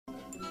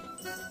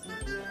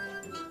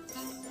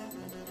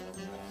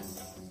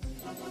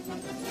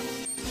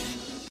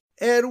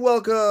And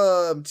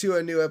welcome to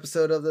a new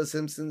episode of The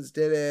Simpsons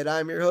Did It.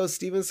 I'm your host,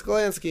 Steven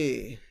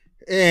Skolansky.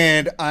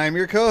 And I'm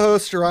your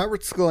co-host,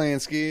 Robert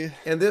Skolansky.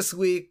 And this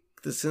week,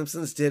 The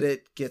Simpsons Did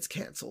It gets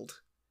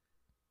canceled.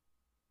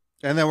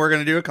 And then we're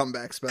going to do a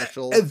comeback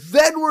special. And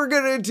then we're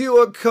going to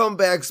do a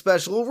comeback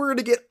special. We're going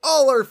to get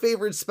all our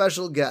favorite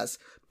special guests.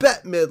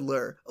 Bette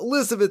Midler,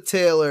 Elizabeth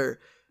Taylor,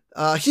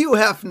 Hugh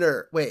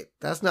Hefner. Wait,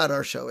 that's not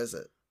our show, is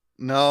it?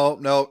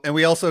 No. And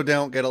we also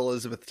don't get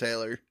Elizabeth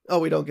Taylor. Oh,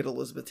 we don't get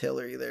Elizabeth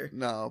Taylor either.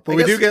 No, but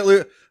we do get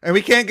Luke. And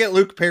we can't get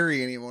Luke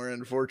Perry anymore,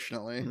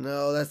 unfortunately.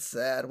 No, that's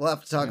sad. We'll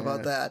have to talk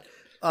about that.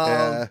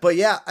 Yeah. But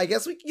yeah, I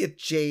guess we can get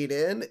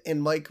Jaden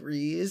and Mike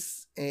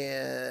Reese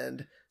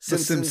and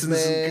Simpsons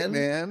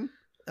Man.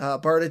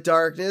 Bart of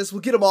Darkness.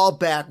 We'll get them all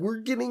back. We're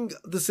getting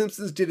The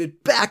Simpsons Did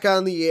It back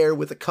on the air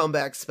with a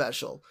comeback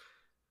special.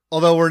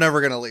 Although we're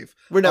never going to leave.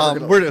 We're never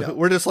going to leave. No.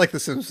 We're just like The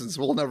Simpsons.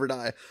 We'll never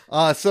die.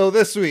 So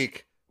this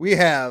week, we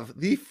have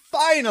the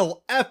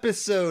final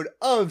episode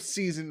of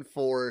season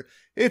 4.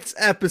 It's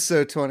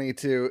episode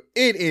 22.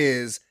 It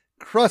is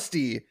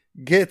Krusty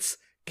Gets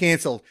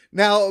Kancelled.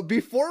 Now,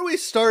 before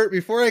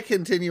I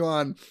continue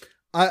on,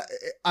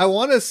 I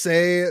want to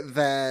say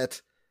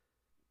that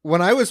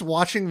when I was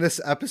watching this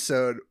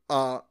episode,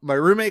 my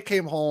roommate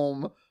came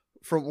home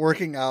from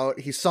working out.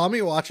 He saw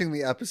me watching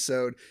the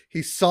episode.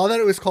 He saw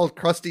that it was called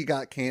Krusty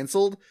Got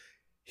Cancelled.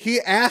 He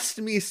asked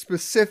me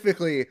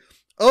specifically,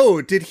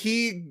 "Oh, did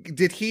he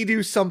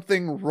do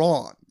something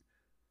wrong?"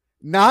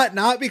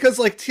 Not because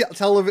like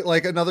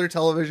like another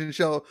television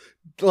show,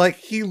 like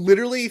he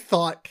literally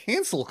thought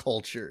cancel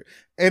culture.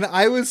 And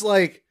I was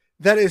like,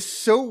 that is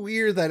so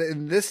weird that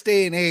in this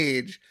day and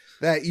age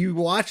that you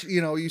watch,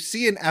 you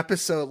see an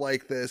episode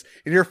like this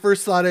and your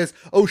first thought is,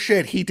 "Oh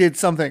shit, he did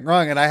something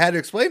wrong." And I had to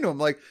explain to him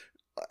like,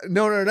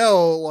 no,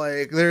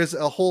 like there's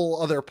a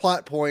whole other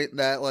plot point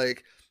that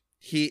like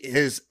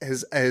his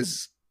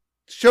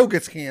show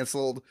gets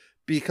canceled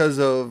because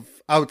of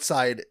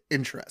outside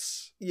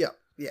interests. Yeah.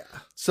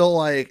 So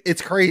like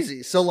it's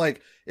crazy. So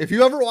like if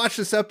you ever watch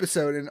this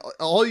episode and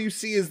all you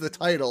see is the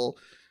title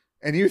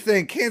and you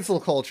think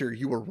cancel culture,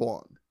 you were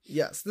wrong.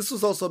 Yes, this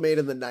was also made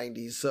in the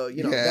 90s, so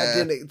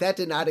that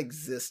did not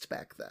exist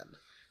back then.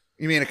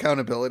 You mean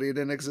accountability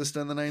didn't exist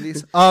in the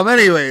 90s?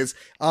 Anyways,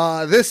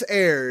 this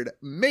aired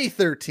May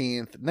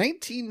 13th,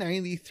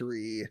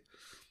 1993.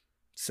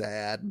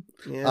 Sad.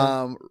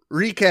 Yeah.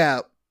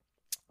 Recap.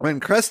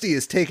 When Krusty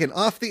is taken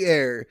off the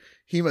air,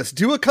 he must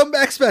do a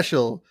comeback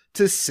special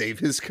to save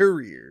his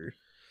career.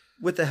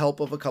 With the help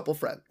of a couple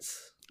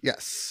friends.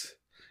 Yes.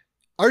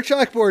 Our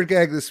chalkboard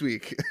gag this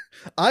week.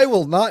 I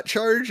will not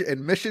charge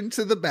admission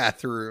to the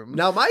bathroom.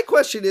 Now, my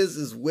question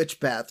is which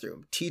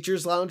bathroom?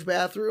 Teacher's lounge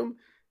bathroom,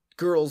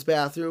 girls'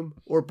 bathroom,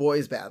 or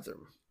boys'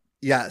 bathroom?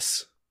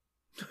 Yes.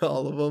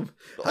 All of them?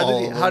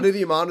 How did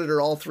he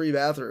monitor all 3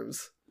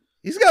 bathrooms?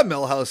 He's got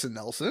Millhouse and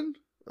Nelson.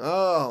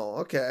 Oh,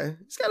 okay.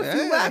 He's got a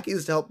few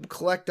lackeys to help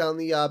collect on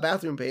the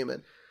bathroom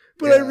payment.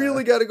 But I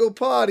really got to go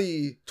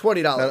potty.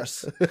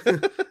 $20.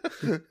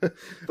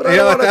 But I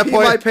don't want to pee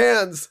my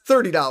pants.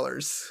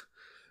 $30.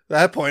 At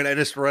that point, I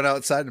just run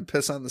outside and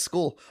piss on the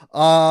school.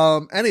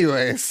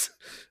 Anyways,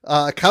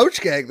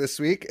 couch gag this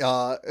week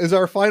is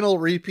our final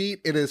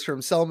repeat. It is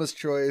from Selma's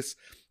Choice.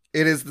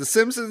 It is The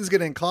Simpsons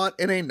getting caught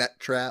in a net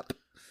trap.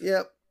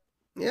 Yep.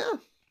 Yeah.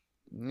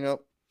 Yep.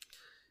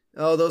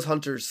 Oh, those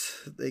hunters.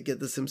 They get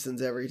The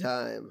Simpsons every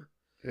time.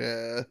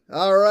 Yeah.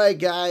 All right,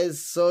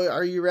 guys. So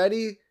are you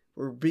ready?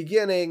 We're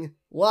beginning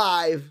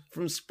live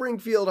from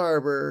Springfield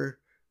Harbor,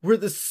 where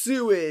the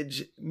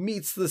sewage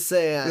meets the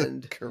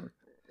sand.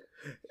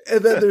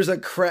 And then there's a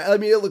crab. I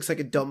mean, it looks like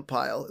a dump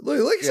pile.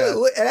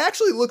 It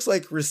actually looks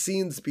like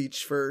Racine's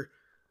Beach for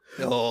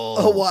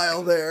a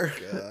while there.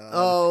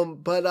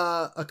 But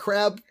a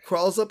crab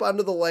crawls up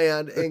onto the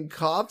land and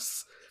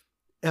coughs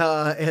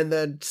and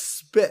then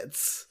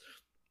spits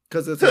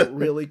because it's a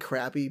really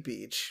crappy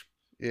beach.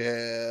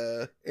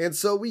 Yeah. And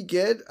so we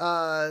get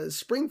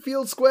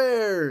Springfield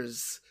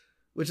Squares,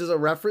 which is a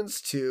reference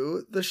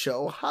to the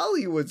show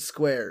Hollywood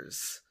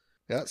Squares.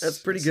 Yes, that's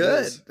pretty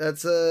good.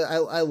 That's I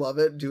love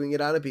it, doing it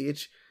on a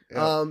beach.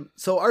 Yeah.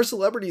 So our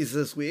celebrities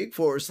this week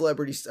for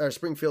our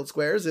Springfield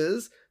Squares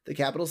is the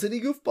Capital City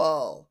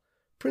Goofball,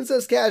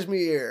 Princess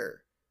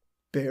Cashmere,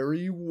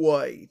 Barry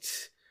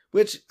White,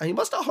 which he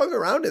must have hung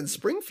around in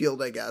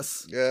Springfield, I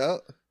guess. Yeah.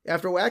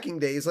 After whacking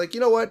days, like, you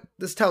know what?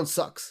 This town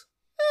sucks.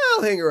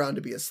 I'll hang around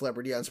to be a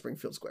celebrity on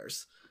Springfield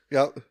Squares.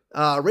 Yep.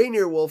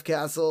 Rainier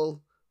Wolfcastle,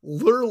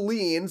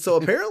 Lurleen. So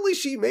apparently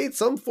she made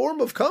some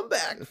form of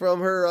comeback from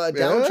her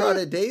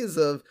downtrodden days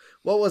of,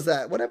 what was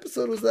that? What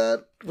episode was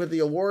that? With the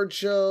award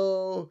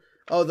show?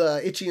 Oh,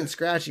 the Itchy and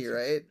Scratchy,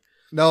 right?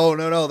 No.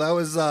 That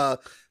was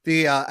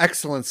the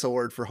Excellence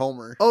Award for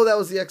Homer. Oh, that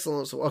was the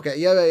Excellence Award. Okay,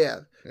 yeah.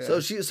 So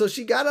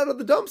she got out of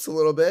the dumps a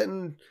little bit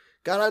and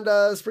got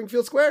onto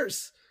Springfield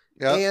Squares.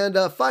 Yep.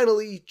 And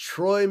finally,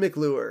 Troy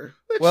McClure.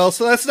 Well,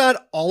 so that's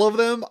not all of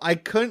them. I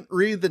couldn't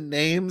read the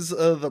names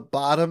of the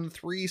bottom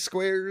 3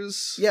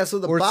 squares. Yeah, so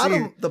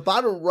the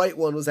bottom right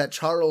one was that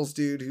Charles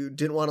dude who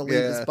didn't want to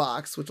leave his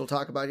box, which we'll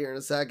talk about here in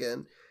a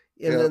second.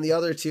 And then the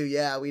other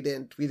 2, we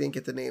didn't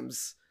get the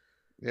names.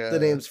 The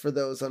names for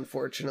those,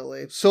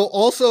 unfortunately. So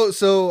also,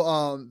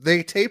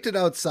 they taped it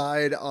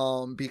outside,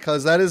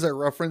 because that is a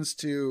reference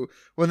to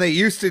when they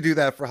used to do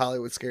that for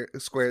Hollywood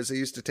Squares. They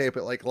used to tape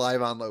it like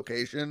live on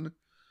location.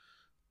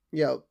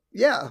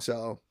 Yeah.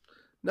 So,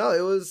 no,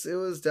 it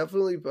was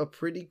definitely a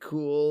pretty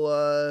cool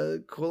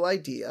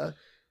idea,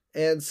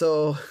 and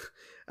so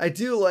I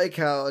do like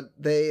how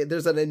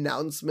there's an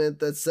announcement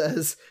that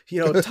says,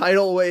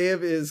 tidal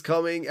wave is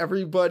coming.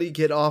 Everybody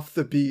get off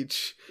the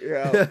beach.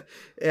 Yeah.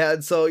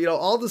 And so,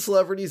 all the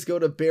celebrities go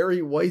to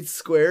Barry White's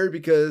square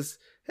because,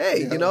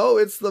 hey,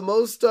 it's the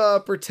most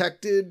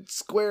protected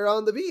square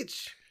on the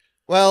beach.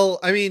 Well,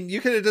 I mean,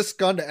 you could have just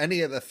gone to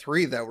any of the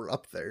 3 that were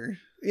up there.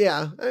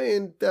 Yeah, I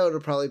mean, that would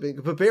have probably been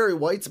good. But Barry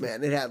White's,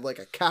 man, it had like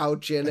a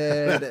couch in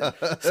it and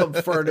some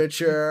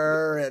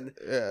furniture. And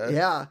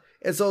yeah.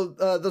 And so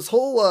this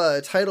whole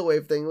tidal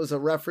wave thing was a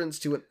reference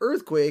to an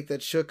earthquake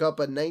that shook up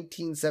a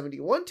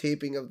 1971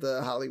 taping of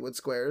the Hollywood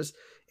Squares.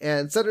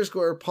 And center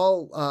square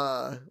Paul,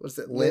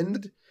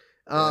 Lind?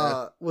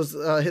 Was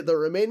hit the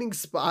remaining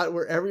spot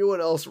where everyone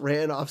else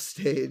ran off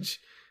stage.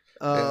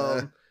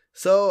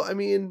 So, I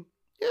mean,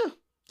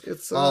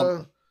 it's...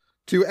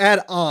 to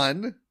add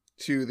on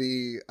to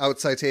the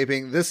outside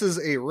taping, this is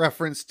a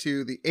reference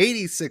to the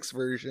 86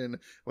 version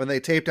when they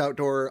taped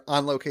outdoor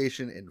on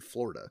location in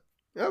Florida.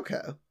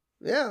 Okay.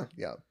 Yeah.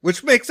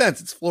 Which makes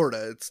sense. It's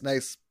Florida. It's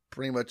nice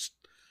pretty much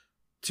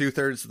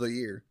 2/3 of the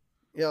year.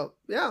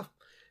 Yeah.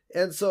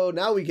 And so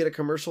now we get a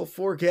commercial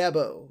for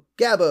Gabbo.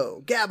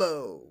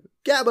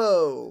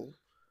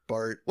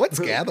 Bart, what's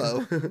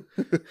Gabbo?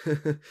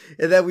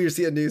 And then we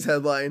see a news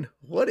headline.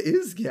 What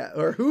is Gabbo?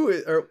 Or who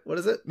is, or what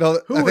is it? No,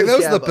 I think that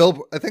was the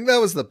bill. I think that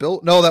was the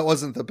bill. No, that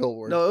wasn't the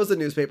billboard. No, it was the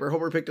newspaper.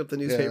 Homer picked up the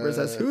newspaper and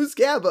says, "Who's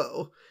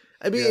Gabbo?"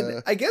 I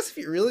mean, I guess if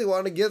you really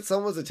want to get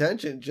someone's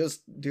attention,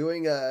 just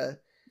doing a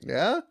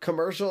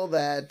commercial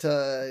that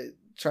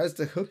tries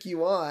to hook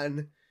you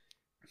on,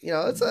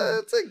 it's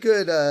a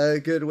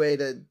good way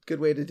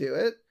to do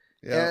it.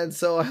 Yeah. And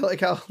so I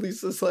like how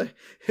Lisa's like,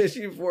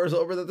 she pours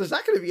over that there's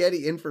not going to be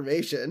any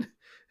information.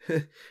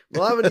 Well,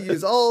 I'm going to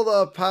use all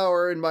the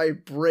power in my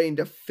brain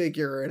to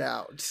figure it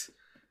out.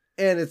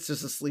 And it's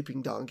just a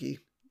sleeping donkey.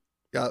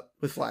 Yep.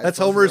 With flies. That's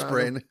Homer's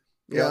brain.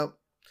 Yep.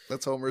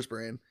 That's Homer's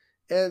brain.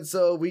 And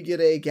so we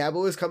get a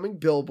Gabbo is coming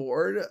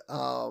billboard.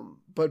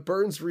 But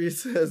Burns Reed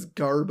says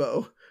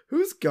Garbo.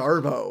 Who's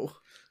Garbo?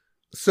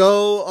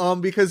 So,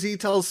 because he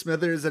tells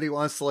Smithers that he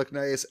wants to look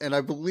nice, and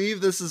I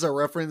believe this is a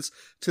reference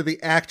to the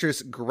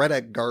actress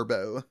Greta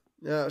Garbo.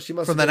 Yeah, she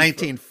must from the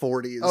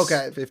 1940s.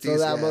 Okay, 50s, so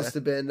that must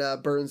have been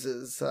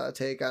Burns's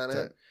take on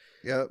it.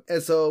 Yep.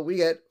 And so we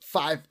get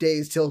 5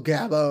 days till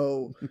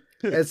Gabbo.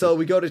 And so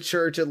we go to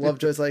church, and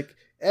Lovejoy's like,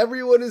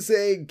 everyone is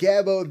saying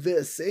Gabbo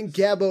this and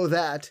Gabbo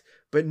that,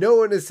 but no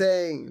one is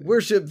saying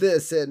worship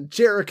this and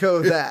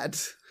Jericho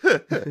that.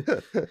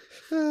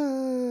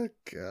 Oh,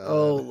 God.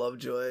 Oh,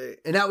 Lovejoy.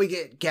 And now we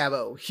get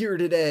Gabbo here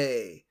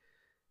today.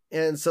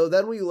 And so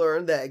then we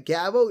learn that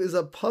Gabbo is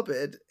a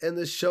puppet and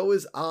the show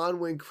is on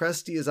when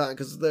Krusty is on,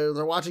 because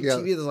they're watching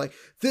TV. They're like,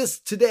 this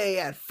today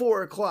at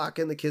 4:00.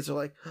 And the kids are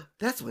like,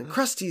 that's when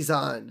Krusty's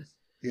on.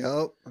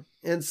 Yep.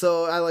 And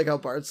so I like how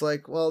Bart's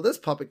like, well, this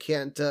puppet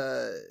can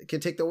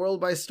take the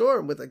world by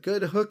storm with a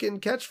good hook and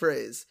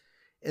catchphrase.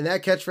 And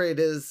that catchphrase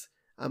is,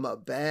 I'm a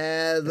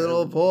bad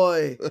little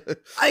boy.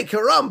 Ay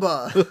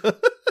caramba.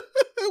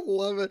 I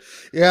love it.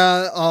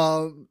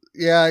 Yeah.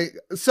 Yeah.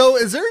 So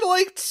is there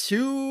like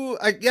 2?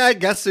 I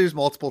guess there's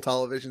multiple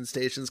television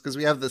stations because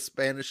we have the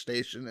Spanish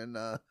station and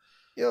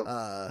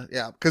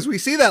because we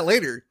see that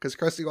later because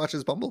Krusty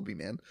watches Bumblebee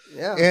Man.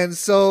 Yeah. And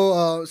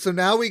so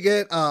now we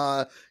get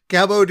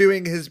Gabbo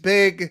doing his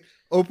big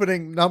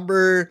opening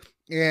number.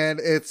 And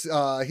it's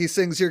he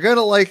sings, "You're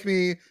gonna like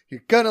me,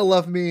 you're gonna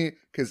love me,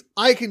 because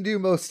I can do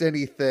most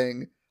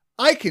anything.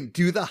 I can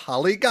do the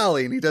holly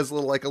golly," and he does a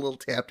little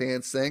tap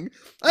dance thing.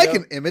 I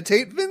can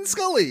imitate Vin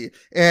Scully.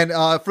 And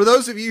for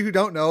those of you who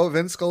don't know,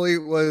 Vin Scully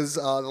was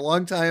the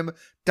longtime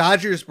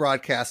Dodgers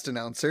broadcast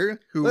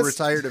announcer who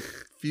retired a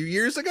few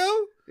years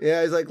ago.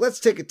 Yeah, he's like,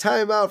 let's take a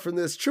time out from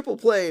this triple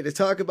play to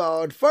talk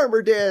about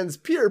Farmer Dan's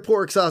pure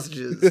pork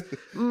sausages.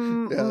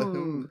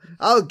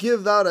 I'll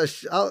give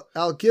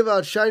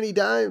out shiny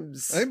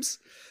dimes.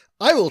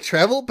 I will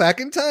travel back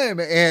in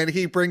time. And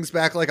he brings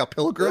back like a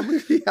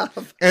pilgrim.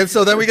 And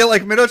so then we get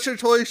like miniature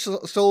toy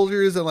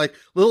soldiers and like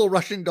little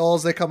Russian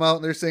dolls. They come out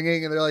and they're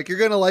singing and they're like, you're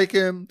going to like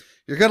him.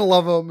 You're going to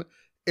love him.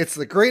 It's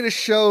the greatest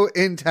show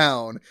in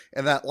town.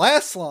 And that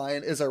last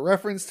line is a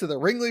reference to the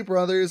Ringley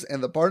Brothers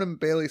and the Barnum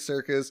Bailey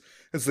Circus.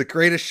 It's the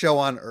greatest show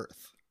on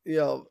earth.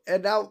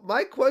 And now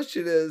my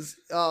question is,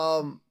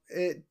 so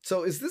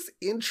is this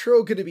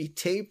intro going to be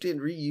taped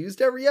and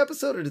reused every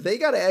episode, or do they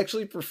got to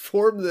actually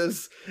perform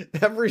this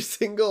every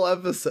single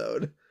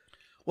episode?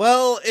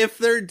 Well, if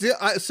they're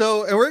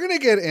and we're gonna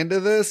get into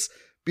this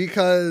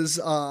because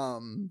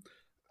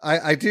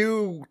I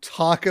do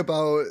talk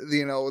about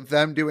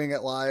them doing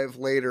it live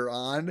later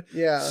on.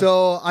 Yeah.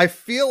 So I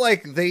feel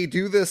like they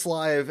do this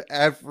live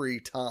every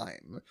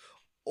time,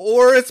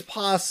 or it's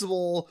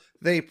possible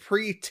they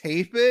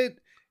pre-tape it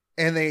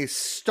and they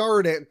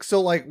start it.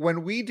 So like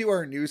when we do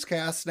our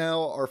newscast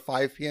now, our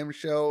 5 p.m.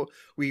 show,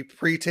 we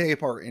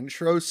pre-tape our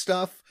intro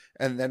stuff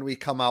and then we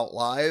come out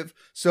live.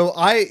 So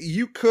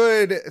you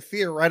could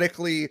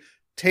theoretically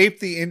tape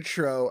the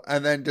intro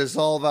and then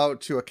dissolve out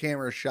to a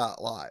camera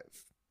shot live.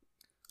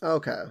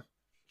 Okay.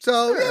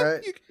 So,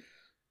 right.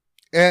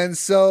 And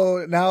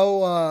so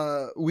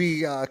now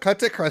we cut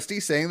to Krusty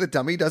saying the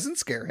dummy doesn't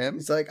scare him.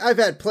 He's like, I've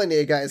had plenty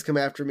of guys come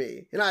after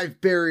me, and I've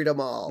buried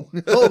them all.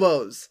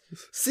 Hobos,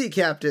 sea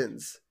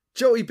captains,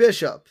 Joey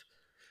Bishop.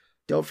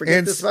 Don't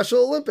forget the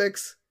Special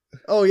Olympics.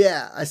 Oh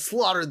yeah, I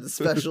slaughtered the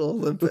Special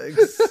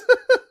Olympics.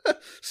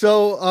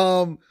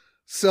 So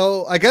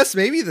I guess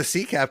maybe the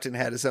sea captain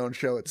had his own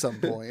show at some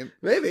point.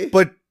 Maybe.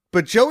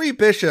 But Joey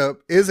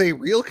Bishop is a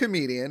real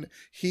comedian.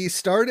 He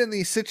starred in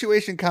the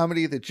situation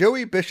comedy The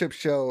Joey Bishop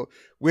Show,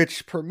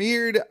 which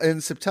premiered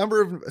in September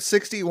of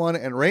 1961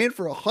 and ran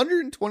for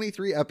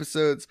 123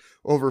 episodes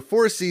over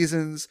 4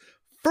 seasons,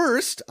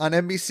 first on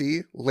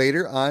NBC,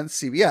 later on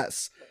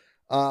CBS.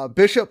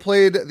 Bishop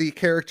played the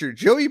character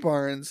Joey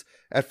Barnes,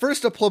 at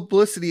first a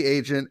publicity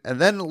agent,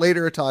 and then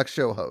later a talk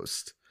show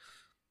host.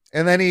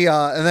 And then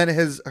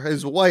his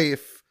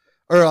wife,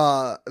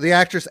 or the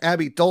actress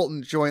Abby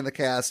Dalton, joined the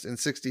cast in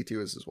 1962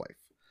 as his wife.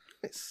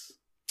 Nice.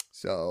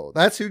 So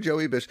that's who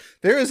Joey Bishop.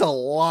 There is a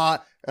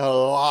lot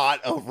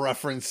of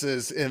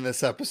references in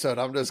this episode.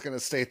 I'm just going to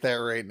state that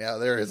right now.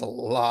 There is a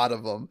lot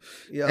of them.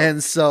 Yeah.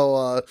 And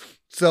so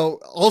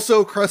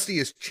also Krusty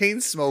is chain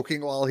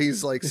smoking while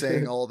he's like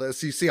saying all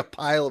this. You see a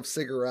pile of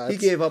cigarettes. He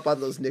gave up on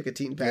those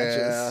nicotine patches.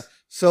 Yeah.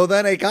 So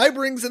then a guy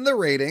brings in the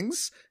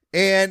ratings,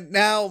 and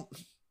now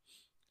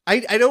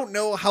I don't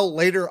know how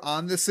later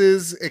on this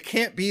is. It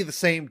can't be the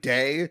same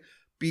day,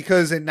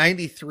 because in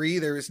 93,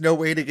 there was no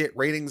way to get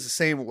ratings the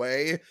same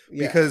way.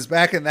 Yeah. Because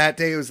back in that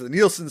day, it was the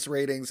Nielsen's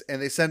ratings, and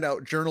they send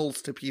out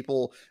journals to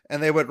people,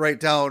 and they would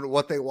write down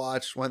what they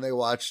watched, when they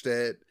watched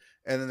it,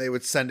 and then they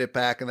would send it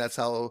back, and that's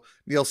how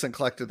Nielsen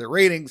collected the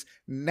ratings.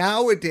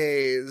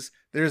 Nowadays,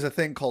 there's a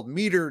thing called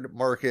metered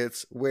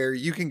markets, where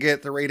you can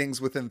get the ratings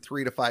within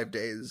 3 to 5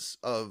 days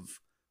of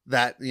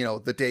that,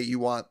 the day you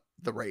want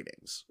the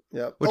ratings.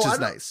 Yep. Which is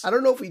nice. I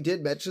don't know if we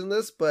did mention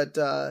this, but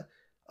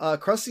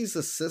Krusty's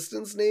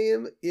assistant's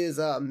name is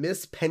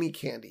Miss Penny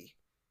Candy.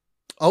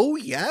 Oh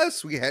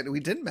yes, we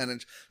did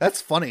manage.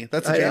 That's funny.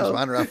 That's a James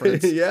Bond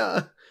reference.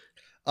 Yeah.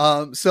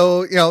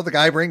 So the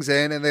guy brings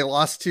in, and they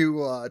lost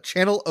to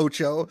Channel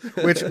Ocho,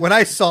 which when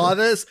I saw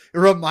this, it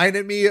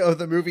reminded me of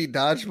the movie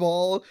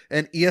Dodgeball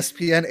and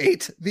ESPN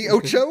 8, the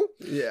Ocho.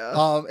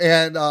 Yeah.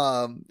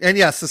 And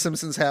yes, the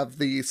Simpsons have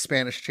the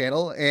Spanish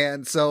channel,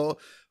 and so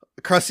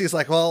Krusty's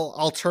like, well,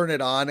 I'll turn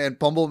it on, and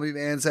Bumblebee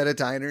Man's at a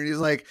diner, and he's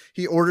like,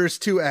 he orders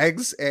 2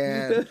 eggs,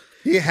 and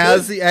he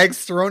has the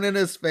eggs thrown in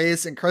his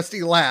face, and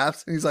Krusty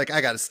laughs, and he's like,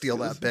 I gotta steal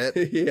that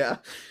bit. Yeah,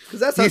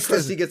 because that's how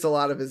Krusty gets a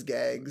lot of his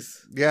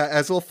gags. Yeah,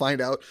 as we'll find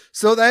out.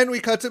 So then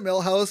we cut to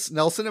Milhouse,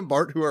 Nelson, and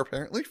Bart, who are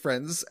apparently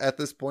friends at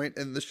this point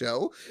in the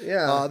show.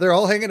 Yeah. They're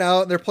all hanging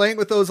out, and they're playing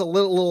with those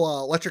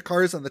little electric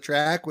cars on the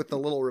track with the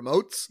little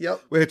remotes.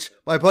 Yep. Which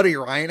my buddy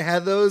Ryan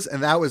had those,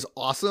 and that was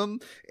awesome.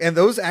 And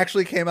those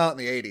actually came out in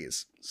the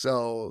 80s.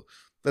 So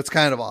that's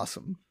kind of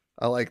awesome.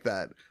 I like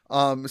that.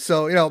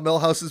 So,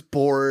 Milhouse is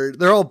bored.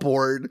 They're all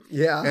bored.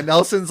 Yeah. And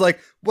Nelson's like,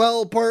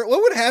 well, Bart,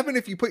 what would happen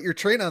if you put your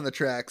train on the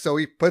track? So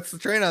he puts the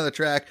train on the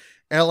track,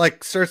 and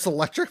it starts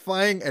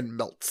electrifying and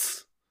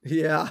melts.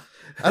 Yeah.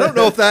 I don't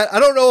know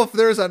if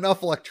there's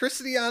enough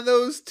electricity on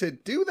those to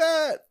do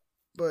that,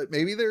 but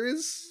maybe there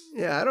is.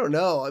 Yeah, I don't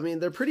know. I mean,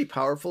 they're pretty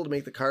powerful to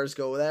make the cars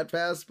go that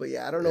fast, but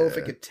yeah, I don't know if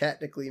it could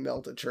technically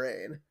melt a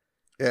train.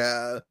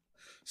 Yeah.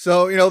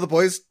 So, the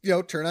boys,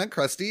 turn on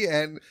Krusty,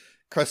 and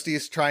Krusty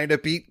is trying to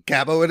beat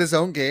Gabbo at his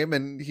own game,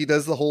 and he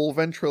does the whole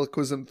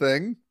ventriloquism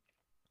thing.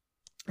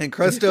 And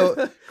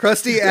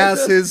Krusty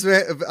asks his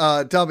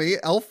dummy,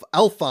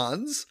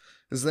 Alphonse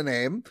is the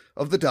name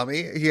of the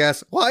dummy. He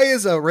asks, why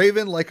is a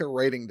raven like a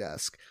writing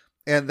desk?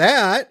 And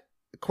that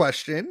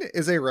question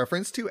is a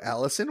reference to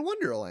Alice in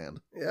Wonderland.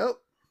 Yep.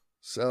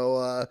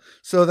 So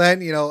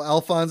then,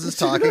 Alphonse is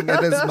talking,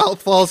 and his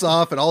mouth falls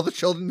off, and all the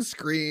children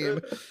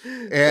scream,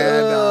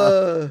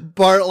 and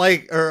Bart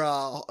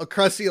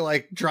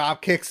Krusty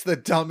drop kicks the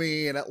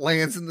dummy, and it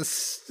lands in the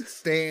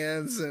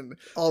stands, and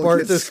all the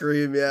kids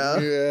scream.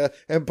 Yeah.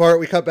 And Bart,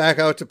 we cut back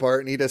out to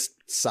Bart, and he just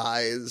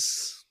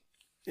sighs.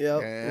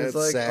 Yep. It's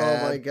like,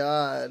 sad. Oh my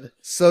God.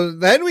 So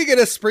then we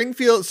get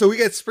Springfield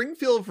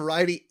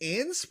Variety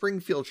and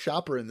Springfield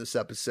Shopper in this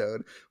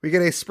episode. We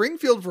get a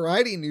Springfield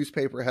Variety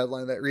newspaper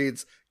headline that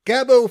reads,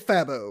 Gabbo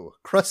Fabbo,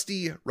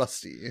 Krusty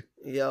Rusty.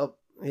 Yep.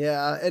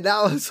 Yeah, and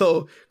now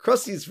so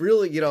Krusty's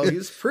really,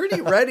 he's pretty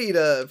ready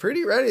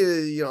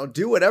to,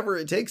 do whatever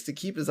it takes to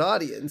keep his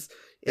audience.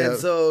 And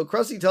so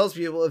Krusty tells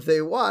people if they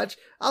watch,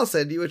 I'll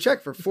send you a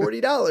check for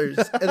 $40.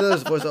 And then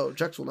there's a voice,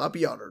 checks will not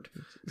be honored.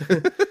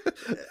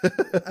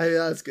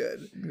 That's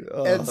good.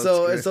 Oh, and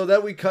so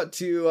then we cut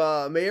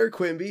to Mayor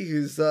Quimby,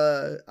 who's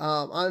on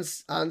a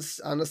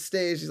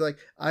stage. He's like,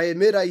 I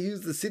admit I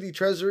used the city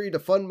treasury to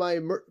fund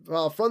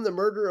the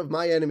murder of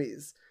my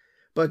enemies.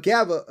 But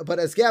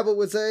as Gabba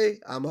would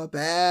say, I'm a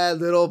bad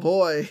little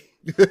boy.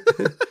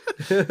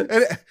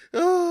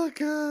 Oh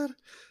God!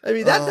 I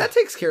mean that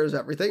takes care of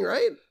everything,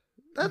 right?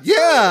 That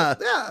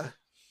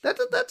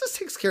just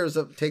takes care of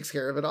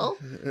it all.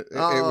 It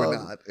would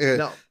not.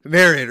 No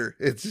narrator.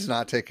 It does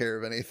not take care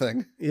of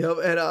anything. Yep.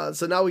 And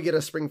so now we get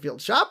a Springfield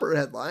Shopper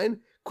headline: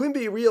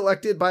 Quimby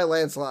reelected by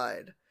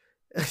landslide,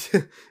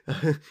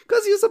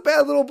 because he was a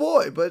bad little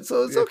boy, but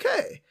so it's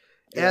okay.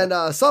 Yeah. And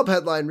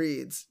sub-headline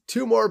reads,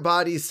 2 more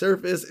bodies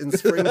surface in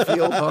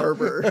Springfield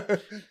Harbor.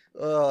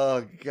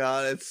 Oh,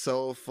 God, it's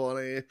so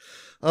funny.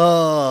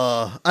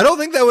 I don't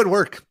think that would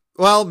work.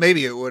 Well,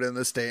 maybe it would in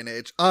this day and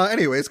age.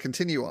 Anyways,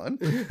 continue on.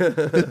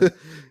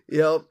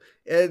 Yep.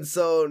 And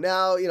so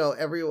now,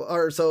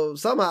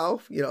 somehow,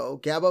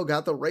 Gabbo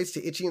got the rights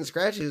to Itchy and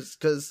Scratchy's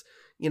because,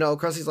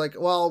 Krusty's like,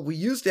 well, we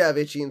used to have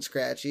Itchy and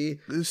Scratchy.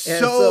 And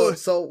so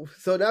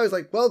now he's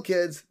like, well,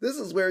 kids, this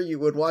is where you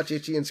would watch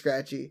Itchy and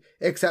Scratchy,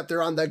 except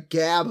they're on the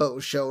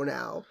Gabbo show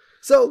now.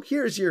 So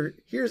here's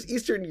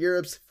Eastern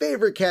Europe's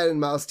favorite cat and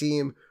mouse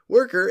team,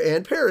 Worker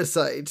and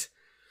Parasite.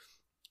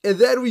 And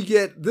then we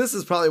get, this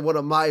is probably one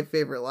of my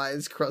favorite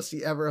lines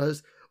Krusty ever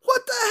has.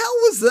 What the hell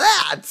was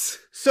that?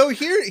 So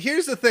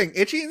here's the thing.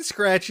 Itchy and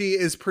Scratchy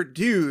is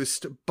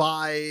produced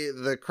by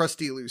the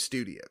Krusty Lou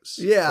Studios.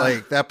 Yeah.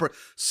 Like that.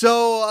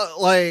 So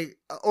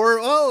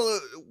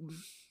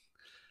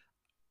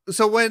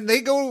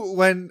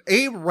when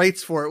Abe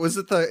writes for it, was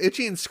it the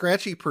Itchy and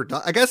Scratchy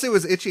I guess it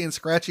was Itchy and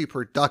Scratchy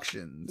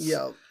Productions.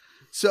 Yeah.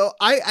 So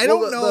I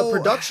don't know. The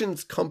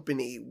productions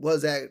company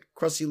was at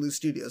Krusty Lou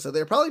Studios. So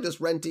they're probably just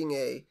renting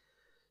a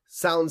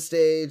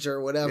soundstage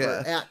or whatever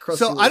at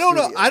Krusty Lou I don't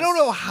Studios. know. I don't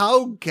know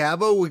how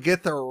Gabbo would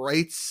get the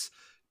rights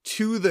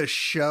to the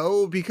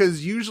show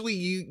because usually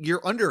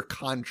you're under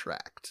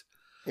contract.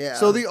 Yeah.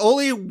 So the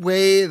only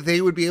way they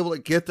would be able to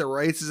get the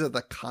rights is if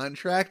the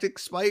contract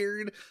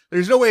expired.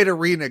 There's no way to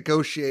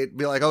renegotiate and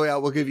be like, oh yeah,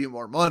 we'll give you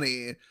more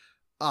money.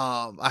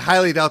 I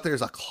highly doubt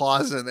there's a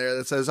clause in there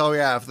that says, oh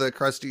yeah, if the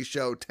Krusty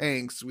show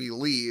tanks, we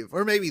leave.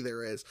 Or maybe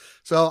there is.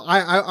 So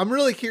I'm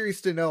really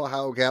curious to know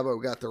how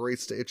Gabbo got the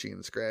rights to Itchy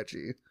and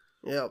Scratchy.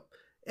 Yep.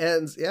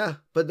 And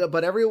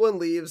but everyone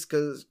leaves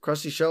because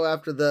Krusty show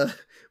after the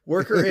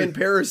Worker and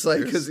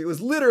Parasite because it was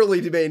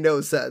literally made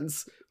no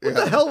sense. What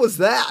the hell was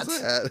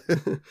that?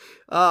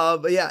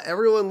 But yeah,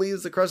 everyone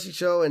leaves the Krusty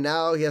show and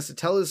now he has to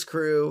tell his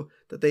crew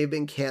that they've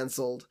been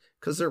canceled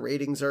because their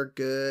ratings are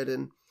good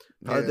and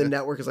the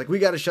network is like, we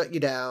got to shut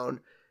you down.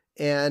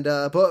 And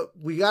but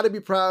we got to be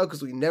proud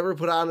because we never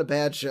put on a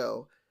bad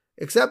show.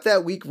 Except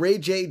that week, Ray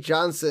J.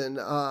 Johnson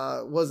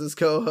was his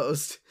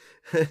co-host.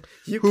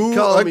 You could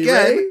call me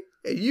Ray,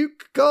 and you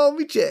could call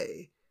me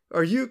Jay,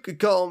 or you could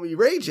call me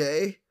Ray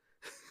J.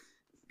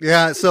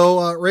 Yeah,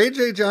 so Ray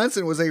J.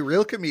 Johnson was a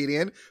real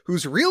comedian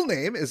whose real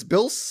name is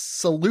Bill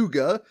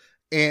Saluga,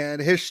 and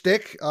his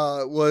shtick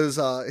was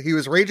he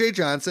was Ray J.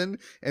 Johnson,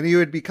 and he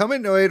would become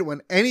annoyed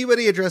when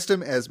anybody addressed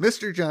him as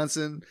Mr.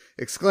 Johnson,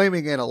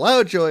 exclaiming in a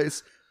loud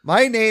voice,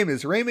 "My name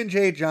is Raymond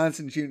J.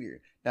 Johnson Jr.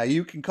 Now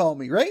you can call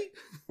me Ray,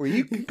 or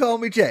you can call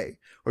me Jay,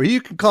 or you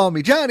can call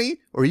me Johnny,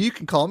 or you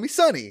can call me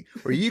Sonny,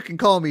 or you can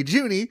call me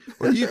Junie,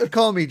 or you can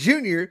call me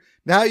Junior.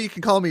 Now you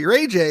can call me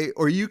Ray J,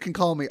 or you can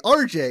call me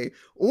RJ,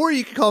 or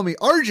you can call me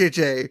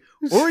RJJ,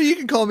 or you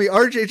can call me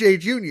RJJ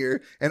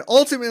Jr. And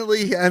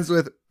ultimately he ends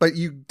with, but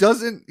you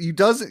don't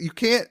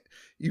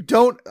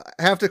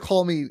have to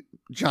call me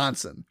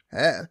Johnson.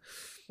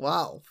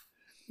 Wow.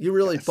 You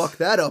really bucked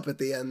that up at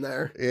the end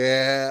there.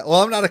 Yeah.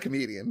 Well, I'm not a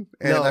comedian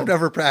and I've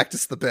never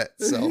practiced the bit.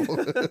 So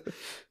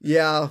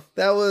yeah,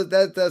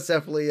 that's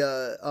definitely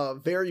a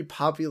very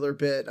popular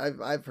bit.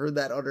 I've heard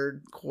that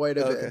uttered quite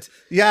a bit.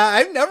 Yeah.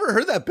 I've never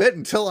heard that bit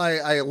until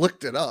I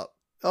looked it up.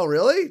 Oh,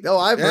 really? No,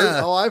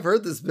 I've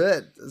heard this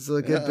bit. It's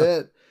a good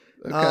bit.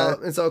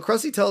 Okay. And so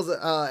Krusty tells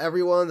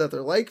everyone that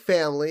they're like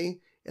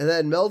family. And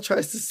then Mel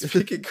tries to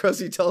speak and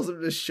Krusty tells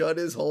him to shut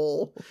his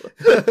hole.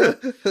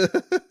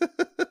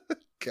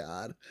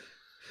 God.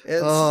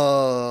 And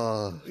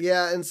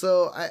yeah, and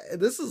so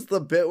this is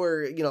the bit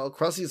where,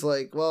 Krusty's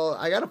like, well,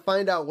 I got to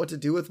find out what to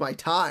do with my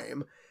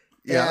time.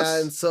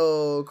 Yes. And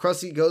so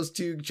Krusty goes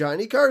to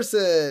Johnny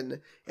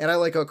Carson. And I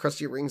like how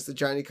Krusty rings to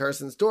Johnny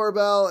Carson's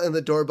doorbell, and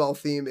the doorbell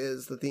theme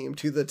is the theme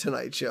to The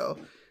Tonight Show.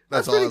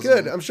 That's pretty awesome.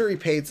 Good. I'm sure he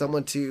paid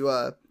someone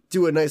to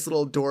do a nice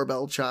little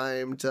doorbell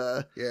chime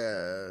to,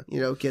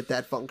 get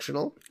that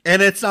functional.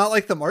 And it's not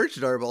like the March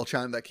doorbell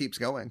chime that keeps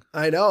going.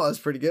 I know. That's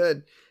pretty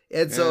good.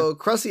 And so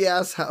Krusty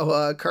asks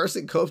how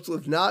Carson copes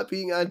with not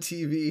being on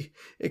TV.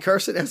 And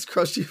Carson asks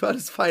Krusty about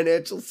his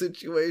financial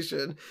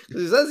situation.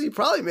 He says he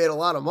probably made a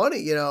lot of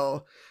money,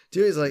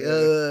 Dewey's like,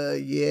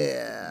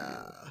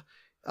 yeah.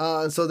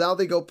 And so now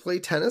they go play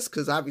tennis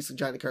because obviously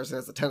Johnny Carson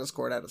has a tennis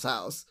court at his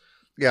house.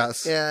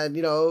 Yes. And,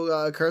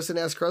 Carson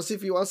asks Krusty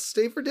if he wants to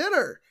stay for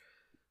dinner.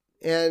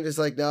 And he's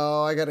like,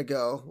 no, I got to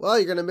go. Well,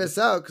 you're going to miss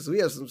out because we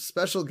have some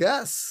special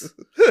guests.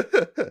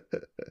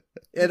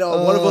 And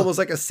one of them was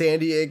like a San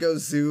Diego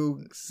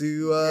zoo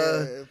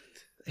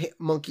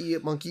monkey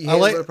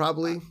handler,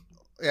 probably.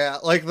 Yeah,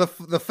 like the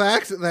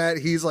fact that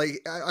he's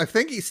like, I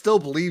think he still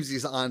believes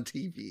he's on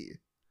TV.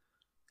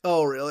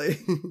 Oh, really?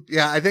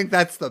 Yeah, I think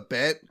that's the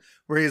bit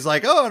where he's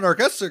like, oh, and our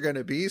guests are going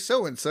to be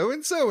so-and-so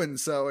and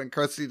so-and-so. And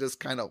Krusty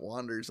just kind of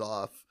wanders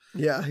off.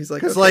 Yeah, he's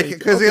like,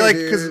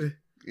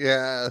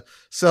 yeah.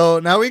 So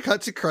now we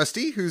cut to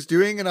Krusty, who's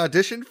doing an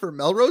audition for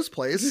Melrose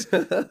Place.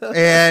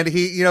 And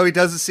he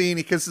does a scene,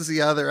 he kisses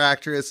the other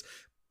actress,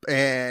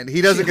 and he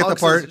doesn't get the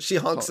part. She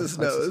honks his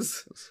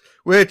nose.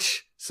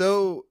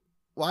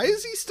 Why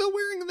is he still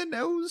wearing the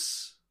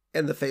nose?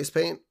 And the face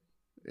paint?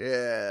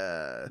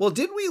 Yeah. Well,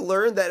 didn't we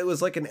learn that it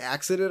was like an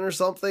accident or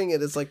something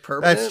and it's like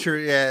permanent? That's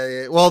true,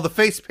 yeah. Well, the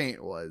face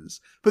paint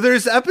was. But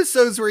there's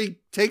episodes where he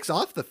takes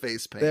off the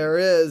face paint. There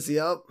is,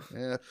 yep.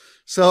 Yeah.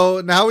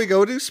 So now we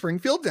go to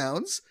Springfield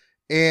Downs,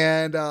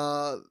 and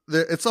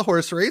it's a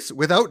horse race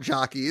without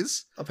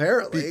jockeys.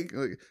 Apparently.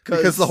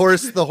 Because the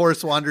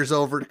horse wanders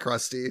over to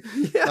Krusty.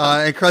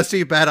 Yeah. And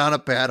Krusty bet on a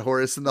bad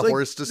horse, and the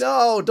horse just...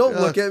 No, don't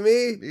look at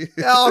me.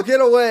 I'll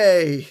get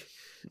away.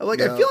 I'm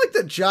like, I feel like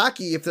the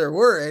jockey, if there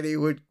were any,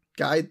 would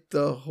guide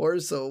the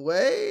horse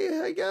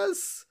away, I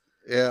guess.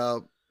 Yeah.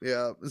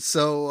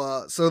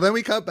 So then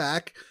we cut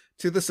back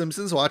to the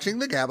Simpsons watching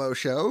the Gabbo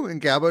show,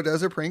 and Gabbo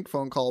does a prank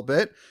phone call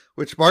bit,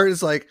 which Bart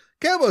is like,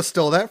 Gabbo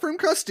stole that from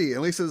Krusty.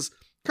 And Lisa's,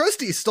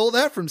 Krusty stole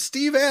that from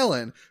Steve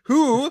Allen,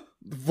 who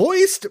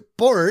voiced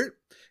Bart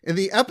in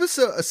the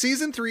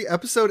season 3,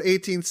 episode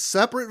 18,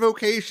 Separate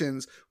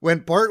Vocations, when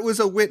Bart was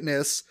a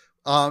witness.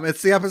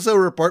 It's the episode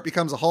where Bart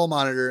becomes a hall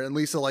monitor and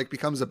Lisa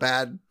becomes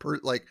a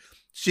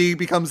she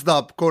becomes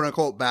the quote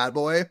unquote bad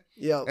boy.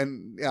 Yeah.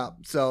 And yeah.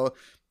 So,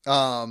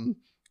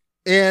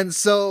 and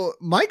so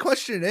my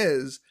question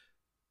is,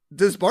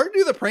 does Bart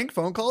do the prank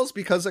phone calls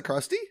because of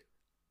Krusty?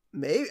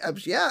 Maybe.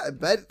 Yeah. I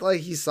bet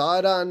he saw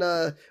it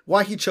on,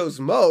 why he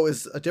chose Mo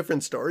is a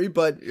different story,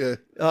 but yeah.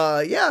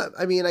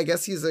 I mean, I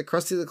guess he's a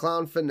Krusty the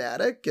Clown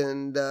fanatic,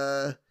 and,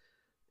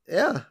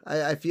 yeah,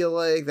 I feel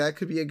like that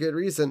could be a good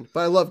reason.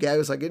 But I love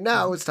Gabbo's like,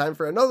 now it's time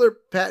for another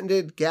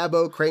patented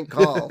Gabbo crank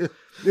call.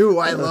 Ooh,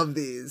 I love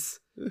these.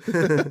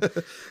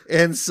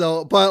 And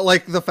so, but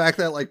the fact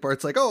that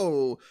Bart's like,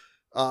 oh,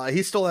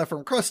 he stole that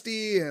from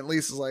Krusty, and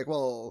Lisa's like,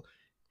 well,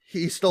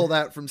 he stole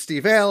that from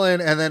Steve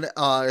Allen, and then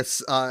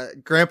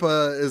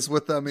Grandpa is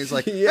with them. He's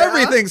like,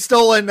 everything's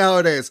stolen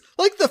nowadays,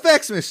 like the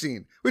fax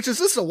machine, which is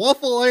just a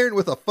waffle iron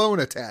with a phone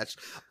attached.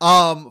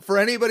 For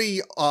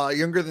anybody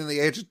younger than the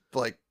age of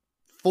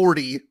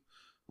 40,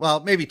 well,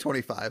 maybe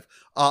 25.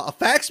 A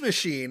fax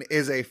machine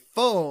is a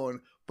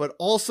phone, but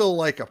also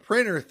like a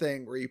printer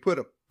thing where you put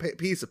a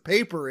piece of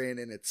paper in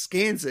and it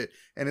scans it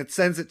and it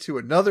sends it to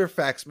another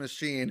fax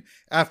machine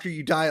after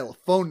you dial a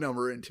phone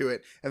number into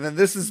it. And then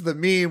this is the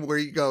meme where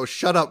you go,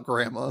 shut up,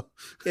 Grandma.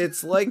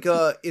 It's like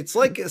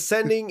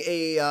sending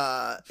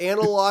a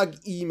analog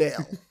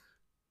email.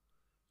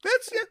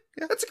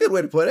 That's a good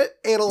way to put it.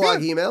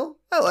 Analog email.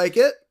 I like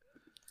it.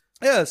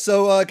 Yeah,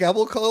 so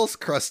Gabbo calls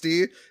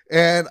Krusty,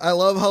 and I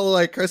love how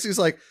Krusty's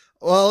like,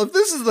 well, if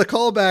this is the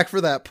callback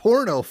for that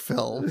porno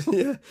film.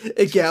 Yeah,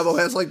 and Gabbo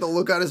has the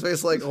look on his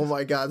face like, oh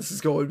my god, this is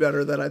going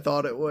better than I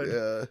thought it would.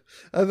 Yeah,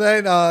 and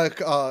then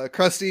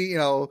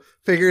Krusty,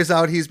 figures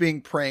out he's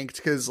being pranked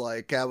because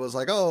Gabbo's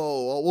like,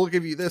 oh, well, we'll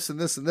give you this and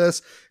this and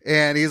this,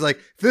 and he's like,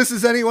 if this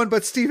is anyone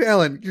but Steve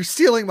Allen, you're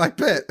stealing my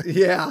bit.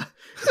 Yeah.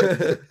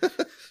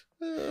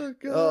 Oh,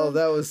 God. Oh,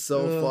 that was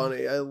so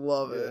funny. I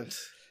love it.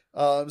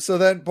 So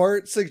then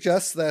Bart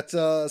suggests that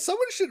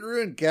someone should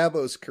ruin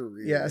Gabbo's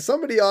career. Yeah,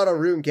 somebody ought to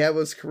ruin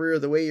Gabbo's career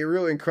the way you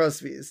ruined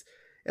Krusty's.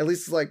 At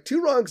least it's like,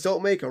 2 wrongs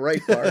don't make a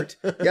right, Bart.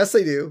 Yes,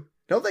 they do.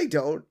 No, they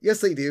don't. Yes,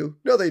 they do.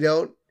 No, they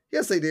don't.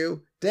 Yes, they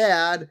do.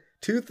 Dad,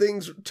 2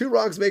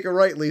 wrongs make a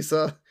right,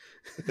 Lisa.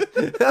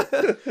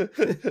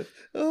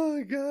 Oh,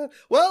 my God.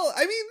 Well,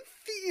 I mean,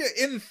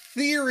 in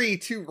theory,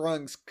 2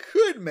 wrongs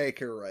could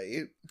make a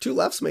right. 2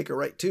 lefts make a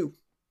right, too.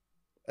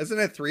 Isn't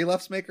it 3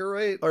 lefts make a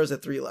right? Or is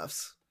it 3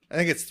 lefts? I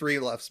think it's 3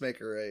 lefts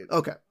make a right.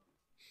 Okay.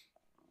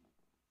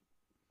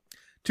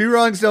 2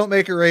 wrongs don't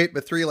make a right,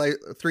 but 3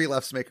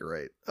 lefts make a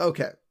right.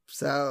 Okay.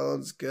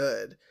 Sounds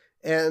good.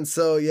 And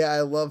so, yeah,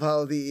 I love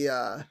how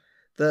the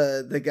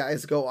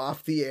guys go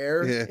off the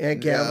air, and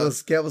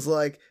Gabbo's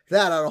like,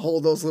 that ought to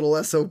hold those little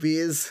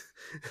S.O.B.s.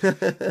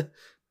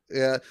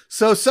 Yeah.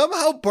 So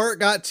somehow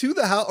Bart got to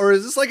the house, or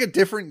is this a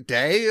different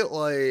day?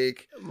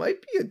 It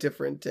might be a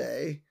different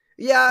day.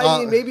 Yeah, I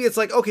mean, maybe it's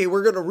okay,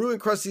 we're going to ruin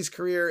Krusty's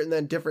career and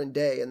then different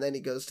day. And then he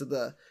goes to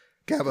the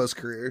Gabbo's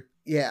career.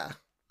 Yeah.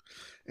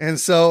 And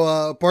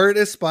so Bart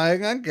is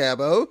spying on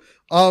Gabbo.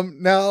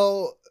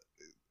 Now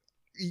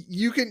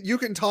you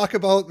can talk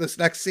about this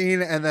next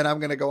scene, and then I'm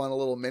going to go on a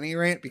little mini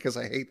rant because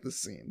I hate this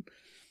scene.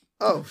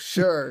 Oh,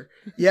 sure.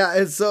 Yeah,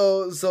 and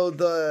so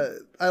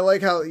I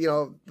like how,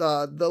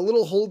 the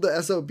little hold the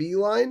S.O.B.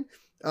 line,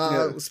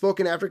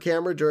 spoken after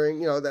camera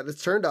during, that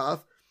it's turned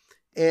off,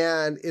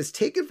 and is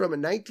taken from a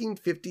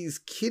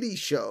 1950s kiddie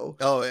show.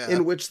 Oh, yeah.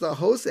 In which the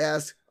host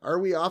asked, "Are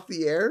we off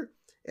the air?"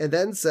 And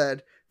then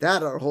said,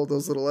 "That ought to hold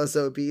those little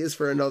S.O.B.s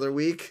for another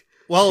week."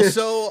 Well,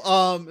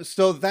 so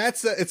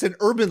that's it's an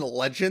urban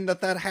legend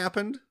that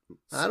happened.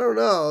 I don't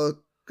know.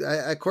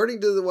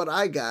 According to what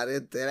I got,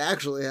 it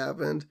actually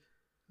happened.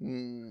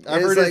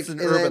 I've heard it's an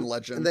urban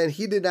legend. And then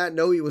he did not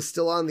know he was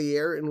still on the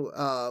air and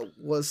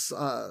was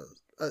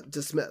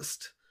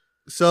dismissed.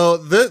 So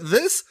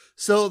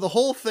the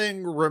whole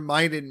thing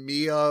reminded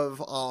me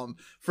of,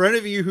 for any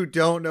of you who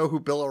don't know who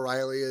Bill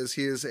O'Reilly is,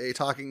 he is a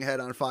talking head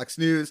on Fox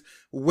News.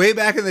 Way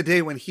back in the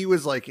day when he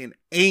was like an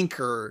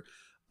anchor,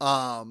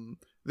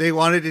 they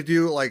wanted to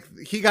do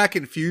he got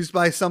confused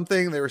by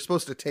something. They were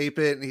supposed to tape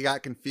it and he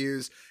got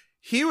confused.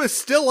 He was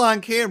still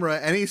on camera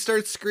and he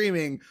starts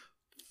screaming,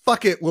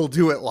 "Fuck it, we'll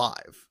do it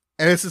live."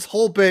 And it's this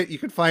whole bit. You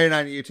can find it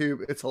on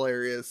YouTube. It's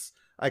hilarious.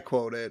 I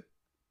quote it.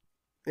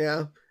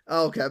 Yeah.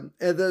 Oh, okay.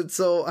 And then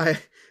so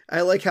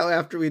I like how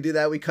after we do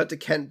that, we cut to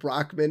Kent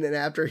Brockman, and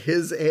after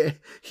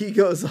he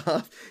goes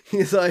off,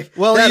 he's like,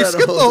 "Well,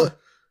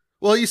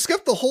 you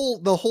skipped the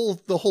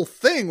whole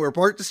thing where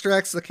Bart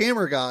distracts the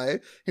camera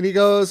guy, and he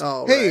goes,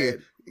 oh, hey." Right.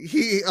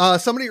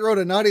 Somebody wrote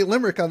a naughty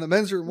limerick on the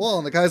men's room wall,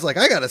 and the guy's like,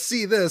 "I gotta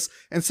see this."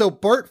 And so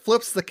Bart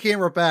flips the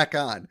camera back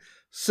on.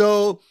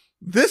 So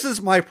this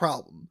is my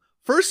problem.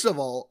 First of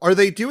all, are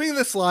they doing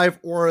this live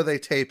or are they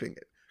taping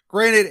it?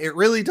 Granted, it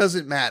really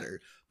doesn't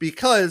matter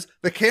because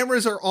the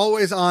cameras are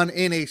always on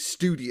in a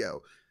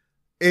studio.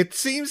 It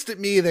seems to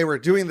me they were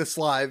doing this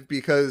live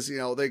because,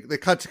 they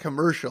cut to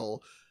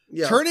commercial.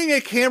 Yeah. Turning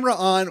a camera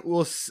on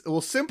will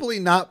simply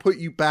not put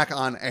you back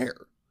on air.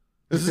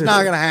 This is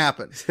not going to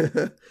happen.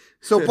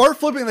 So Bart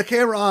flipping the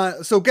camera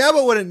on. So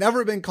Gabbo would have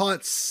never been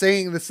caught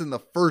saying this in the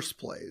first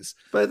place.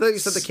 But I thought you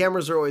said the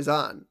cameras are always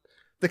on.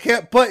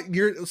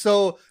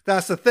 So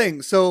that's the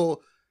thing.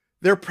 So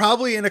they're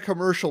probably in a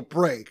commercial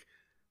break.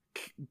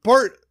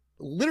 Bart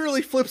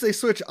literally flips a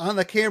switch on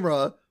the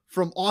camera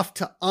from off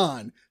to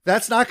on.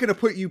 That's not going to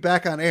put you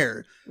back on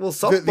air. Well,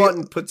 some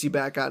button puts you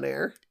back on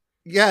air.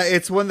 Yeah,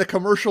 it's when the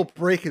commercial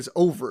break is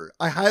over.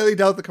 I highly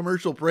doubt the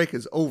commercial break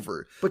is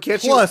over. But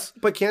can't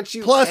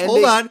you? Plus,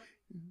 hold on.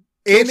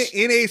 In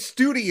a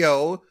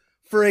studio,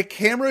 for a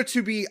camera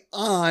to be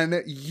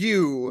on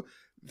you,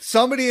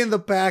 somebody in the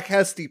back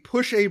has to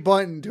push a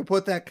button to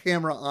put that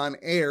camera on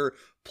air.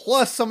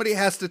 Plus, somebody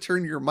has to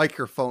turn your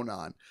microphone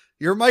on.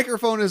 Your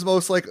microphone is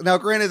most likely... Now,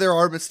 granted, there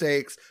are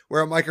mistakes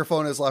where a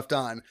microphone is left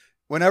on.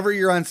 Whenever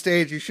you're on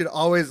stage, you should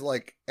always,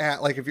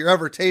 if you're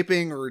ever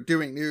taping or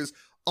doing news,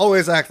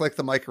 always act like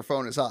the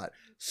microphone is on.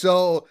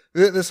 So,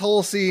 this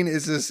whole scene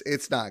is just...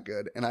 It's not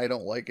good, and I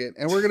don't like it.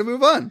 And we're going to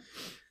move on.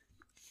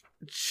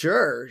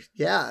 Sure.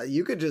 Yeah,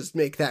 you could just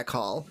make that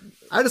call.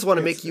 I just want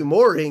to make you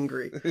more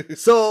angry.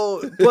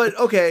 So, but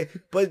okay,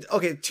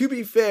 to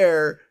be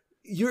fair...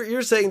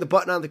 You're saying the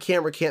button on the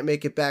camera can't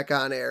make it back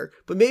on air,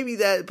 but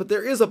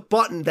there is a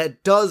button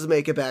that does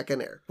make it back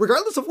on air,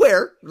 regardless of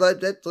where.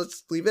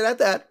 Let's leave it at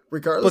that.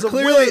 Regardless of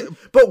where,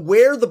 but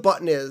where the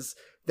button is,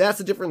 that's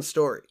a different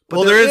story.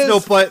 But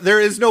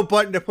there is no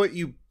button to put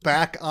you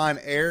back on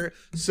air.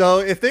 So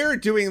if they're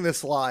doing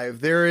this live,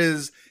 there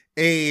is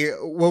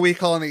what we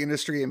call in the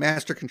industry a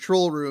master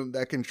control room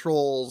that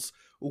controls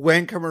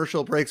when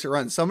commercial breaks are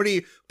run.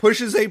 Somebody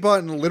pushes a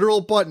literal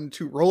button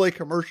to roll a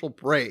commercial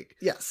break.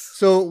 Yes.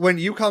 So when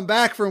you come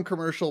back from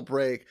commercial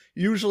break,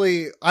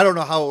 usually, I don't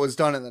know how it was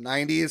done in the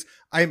 90s.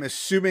 I'm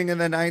assuming in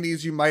the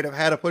 90s you might have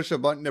had to push a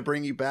button to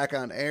bring you back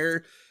on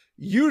air.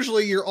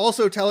 Usually you're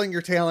also telling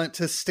your talent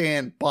to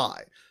stand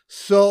by.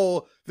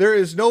 So there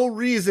is no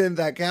reason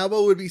that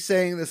Gabbo would be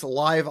saying this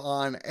live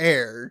on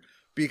air,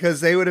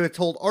 because they would have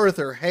told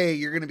Arthur, "Hey,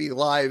 you're going to be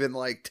live in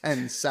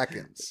 10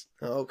 seconds.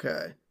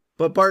 Okay.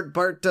 But Bart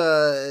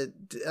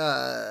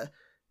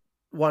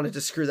wanted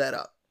to screw that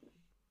up,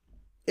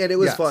 and it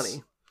was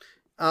funny.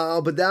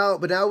 But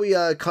now we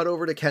cut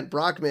over to Kent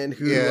Brockman,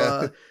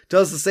 who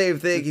does the same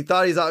thing. He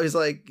thought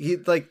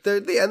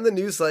they end the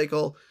news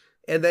cycle,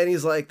 and then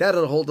he's like,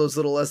 "That'll hold those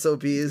little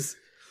S.O.B.s."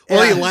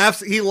 Well,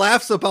 he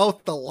laughs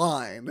about the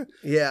line,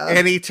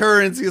 and he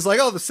turns. He's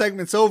like, "Oh, the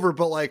segment's over,"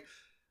 but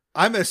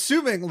I'm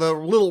assuming the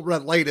little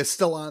red light is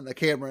still on the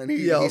camera, and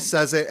he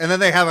says it, and then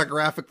they have a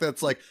graphic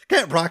that's like,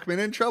 "Kent Brockman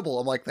in trouble."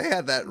 I'm like, they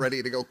had that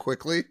ready to go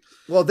quickly.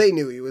 Well, they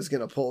knew he was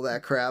going to pull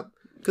that crap,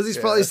 because he's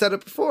probably said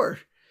it before.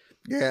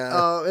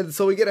 Yeah. And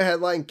so we get a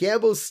headline,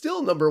 "Gabbo's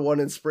still #1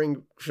 in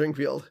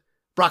Springfield.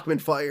 Brockman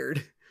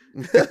fired."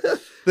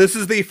 This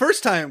is the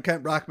first time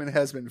Kent Brockman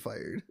has been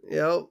fired.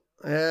 Yep.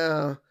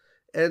 Yeah.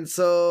 And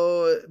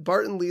so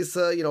Bart and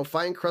Lisa,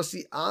 find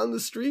Krusty on the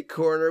street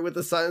corner with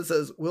a sign that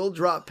says, "We'll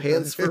drop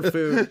pants for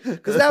food."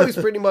 Because now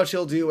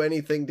he'll do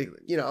anything to,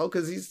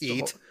 because he's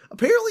eat.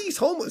 Apparently he's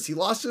homeless. He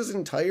lost his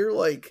entire,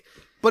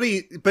 But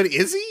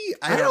is he?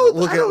 I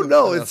don't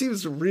know. It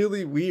seems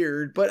really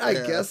weird, but I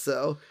guess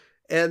so.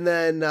 And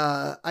then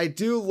I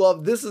do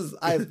love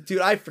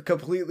I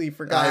completely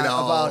forgot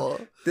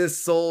about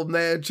this old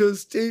man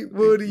just ain't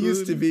what he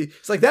used to be.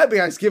 It's like that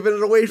guy's giving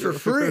it away for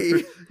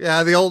free.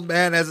 Yeah, the old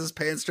man has his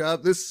pants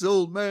dropped. This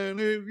old man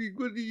ain't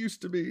what he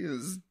used to be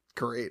is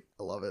great.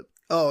 I love it.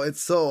 Oh,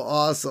 it's so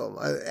awesome.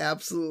 I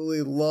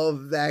absolutely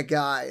love that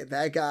guy.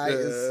 That guy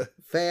is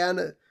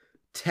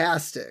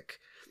fantastic.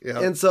 Yeah.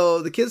 And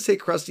so the kids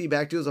take Krusty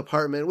back to his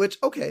apartment, which,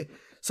 okay.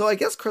 So I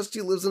guess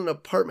Krusty lives in an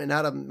apartment,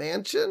 not a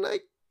mansion,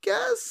 I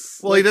guess.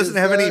 Well, he doesn't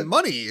have any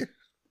money.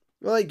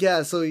 Well, I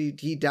guess. So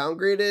he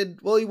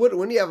downgraded. Well,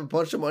 wouldn't he have a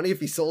bunch of money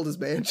if he sold his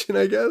mansion,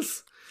 I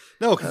guess?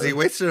 No, because he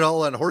wasted it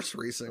all on horse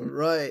racing.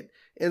 Right.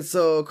 And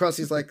so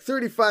Krusty's like,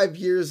 35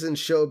 years in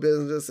show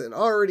business and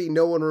already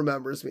no one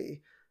remembers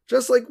me.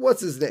 Just like,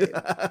 what's his name?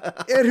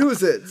 And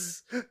who's it?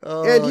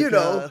 And you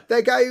know,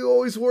 that guy who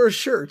always wore a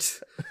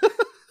shirt.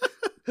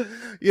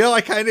 You know,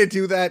 I kind of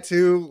do that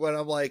too when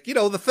I'm like, you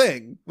know, the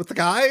thing with the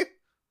guy.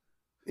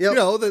 Yep. You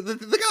know,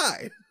 the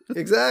guy.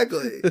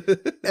 Exactly.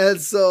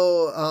 And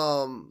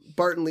so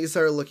Bart and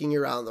Lisa are looking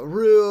around the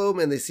room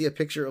and they see a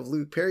picture of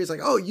Luke Perry. He's like,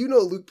 oh, you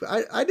know Luke.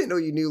 I didn't know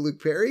you knew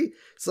Luke Perry.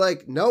 It's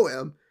like, know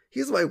him.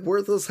 He's my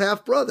worthless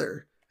half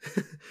brother.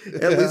 And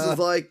Lisa's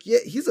like, yeah,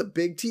 he's a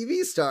big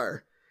TV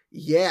star.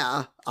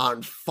 Yeah,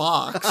 on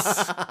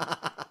Fox.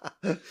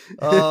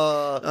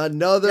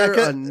 Another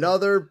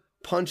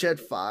punch at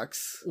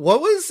Fox.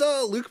 What was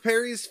Luke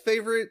Perry's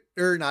favorite,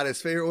 or not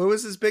his favorite? What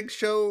was his big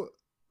show?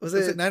 Was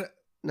it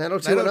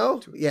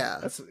 90210? Yeah.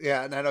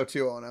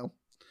 90210.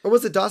 Or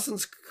was it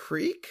Dawson's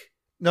Creek?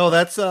 No,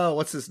 that's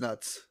what's his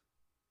nuts?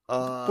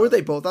 Were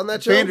they both on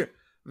that show?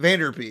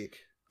 Vanderbeek.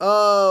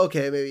 Oh,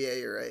 okay, maybe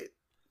you're right.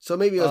 So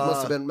maybe it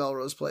must have been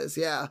Melrose Place,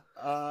 yeah.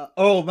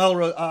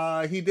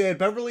 Melrose. He did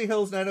Beverly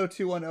Hills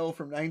 90210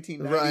 from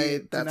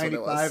 1990 to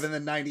 95, and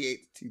then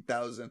 98 to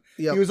 2000.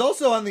 Yep. He was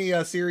also on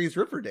the series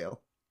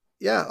Riverdale.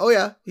 Yeah. Oh,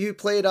 yeah. He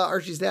played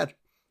Archie's dad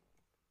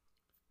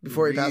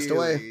before he passed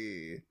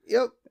away.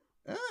 Yep.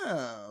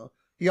 Oh.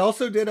 He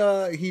also did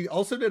a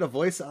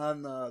voice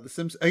on The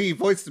Simpsons. He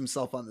voiced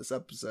himself on this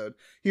episode.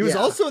 He was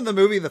also in the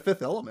movie The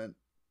Fifth Element.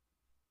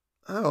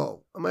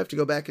 Oh, I might have to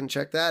go back and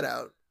check that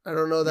out. I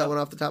don't know that one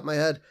off the top of my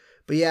head.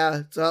 But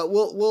yeah, so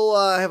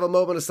we'll have a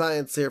moment of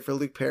science here for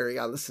Luke Perry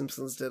on The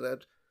Simpsons did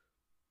it.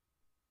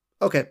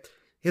 Okay.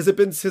 Has it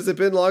been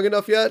long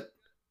enough yet?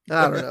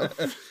 I don't know.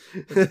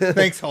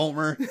 Thanks,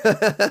 Homer.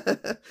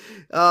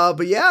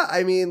 But yeah,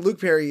 I mean, Luke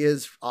Perry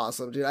is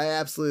awesome, dude. I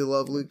absolutely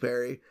love Luke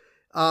Perry.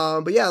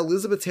 But yeah,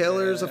 Elizabeth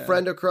Taylor's a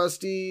friend of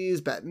Krusty's,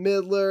 Bette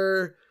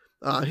Midler.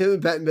 Him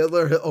and Bette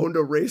Midler owned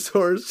a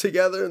racehorse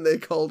together and they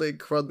called it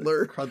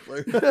Crudler.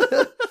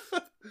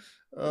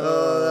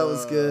 Oh, that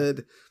was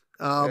good.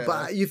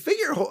 But you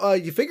figure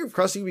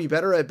Krusty would be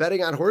better at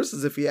betting on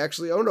horses if he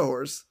actually owned a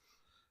horse.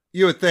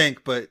 You would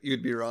think, but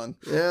you'd be wrong.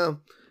 Yeah.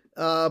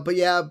 But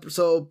yeah,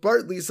 so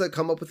Bart and Lisa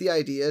come up with the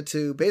idea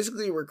to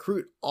basically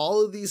recruit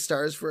all of these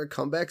stars for a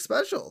comeback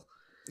special.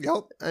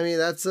 Yep. I mean,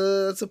 that's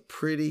a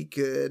pretty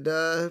good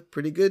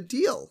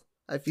deal.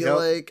 I feel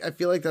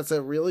like that's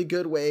a really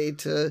good way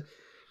to,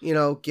 you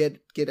know, get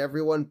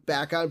everyone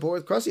back on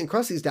board with Krusty. And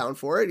Krusty's down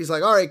for it. He's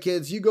like, all right,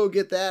 kids, you go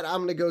get that. I'm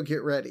going to go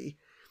get ready.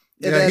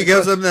 And he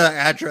gives them the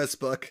address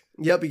book.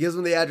 Yep, he gives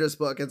them the address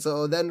book. And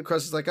so then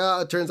Krusty's like,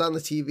 it turns on the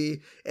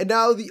TV. And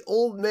now the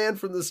old man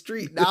from the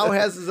street now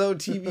has his own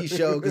TV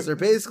show because they're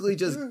basically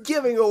just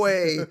giving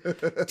away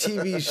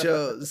TV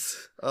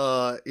shows.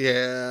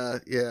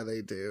 Yeah,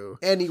 they do.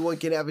 Anyone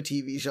can have a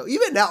TV show.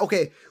 Even now,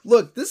 okay,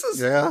 look, this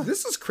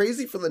is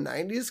crazy for the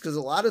 90s because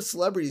a lot of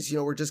celebrities, you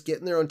know, were just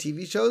getting their own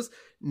TV shows.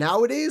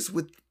 Nowadays,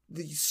 with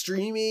the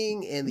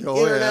streaming and the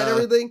internet and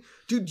everything,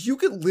 dude, you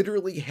could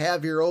literally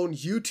have your own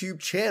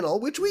YouTube channel,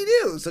 which we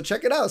do. So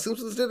check it out.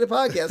 Simpsons did a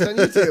podcast on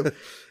YouTube.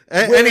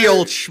 Any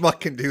old schmuck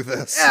can do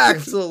this.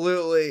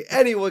 Absolutely.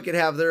 Anyone can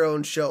have their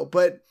own show.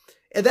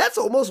 And that's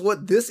almost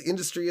what this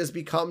industry has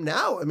become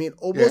now. I mean,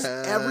 almost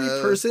every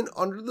person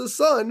under the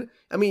sun,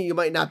 I mean, you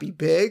might not be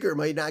big or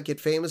might not get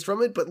famous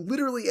from it, but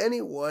literally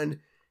anyone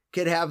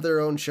can have their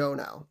own show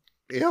now.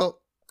 Yep.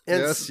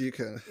 Yes, you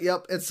can.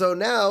 Yep. And so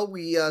now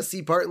we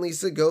see Bart and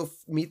Lisa go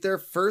meet their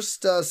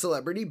first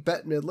celebrity,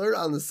 Bette Midler,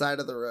 on the side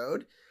of the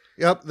road.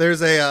 Yep.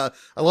 There's I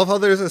love how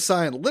there's a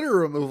sign, litter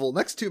removal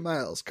next 2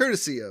 miles,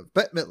 courtesy of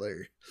Bette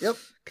Midler. Yep.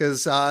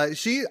 Because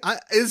she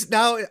is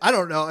now, I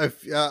don't know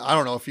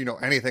if you know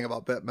anything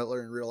about Bette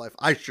Midler in real life.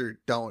 I sure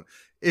don't.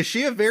 Is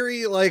she a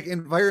very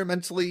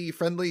environmentally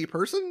friendly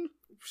person?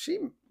 She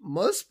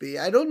must be.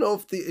 I don't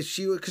know if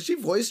she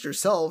voiced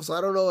herself, so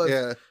I don't know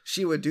if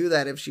she would do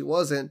that if she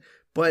wasn't.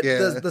 But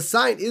the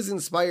sign is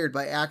inspired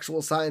by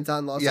actual signs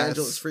on Los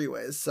Angeles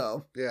freeways.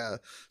 So yeah.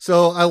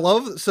 So I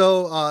love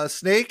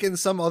Snake and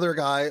some other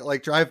guy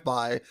drive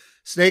by.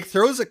 Snake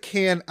throws a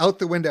can out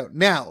the window.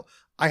 Now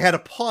I had to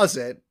pause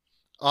it.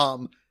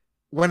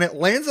 When it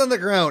lands on the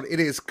ground,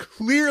 it is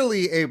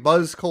clearly a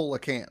Buzz Cola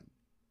can.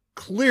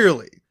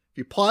 Clearly, if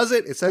you pause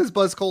it, it says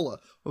Buzz Cola.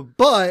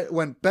 But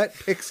when Bette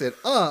picks it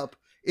up,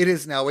 it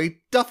is now a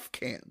Duff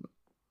can.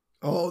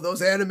 Oh,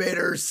 those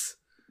animators.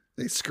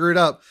 They screwed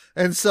up.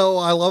 And so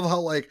I love how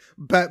like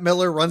Bette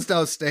Midler runs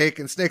down Snake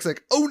and Snake's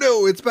like, oh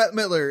no, it's Bette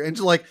Midler. And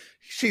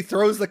she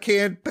throws the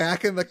can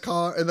back in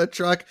the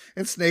truck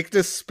and Snake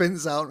just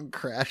spins out and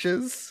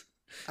crashes.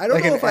 I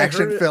don't know if I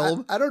heard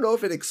film. I don't know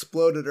if it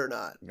exploded or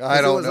not.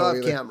 I don't know. It was off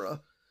either.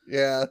 Camera.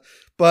 Yeah,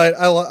 but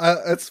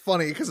it's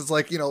funny because it's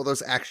like, you know,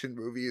 those action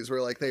movies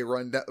where like they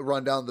run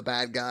down the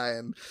bad guy,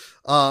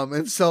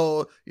 and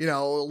so, you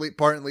know,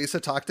 Bart and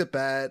Lisa talk to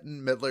Bette,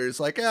 and Midler's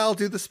like, yeah, I'll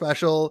do the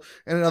special,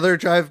 and another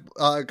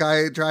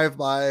guy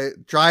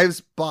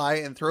drives by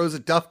and throws a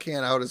Duff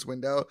can out his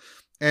window,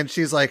 and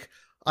she's like,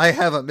 I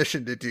have a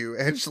mission to do,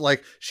 and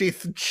she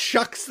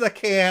chucks the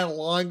can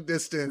long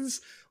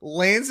distance,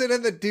 lands it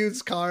in the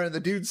dude's car, and the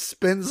dude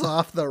spins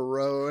off the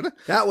road.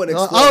 That one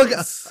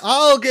explodes.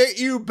 I'll get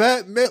you,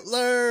 Bette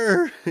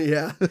Midler.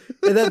 Yeah.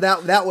 And then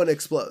that one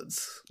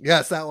explodes.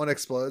 Yes, that one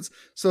explodes.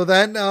 So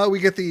then we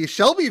get the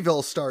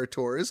Shelbyville Star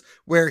Tours,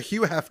 where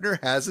Hugh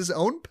Hefner has his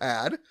own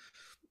pad.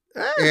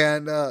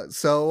 And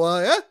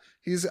yeah,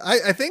 he's,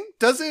 I think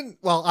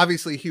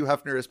obviously Hugh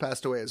Hefner has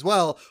passed away as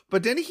well,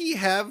 but didn't he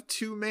have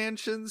 2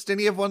 mansions? Didn't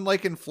he have one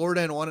like in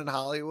Florida and one in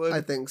Hollywood?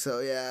 I think so,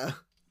 yeah.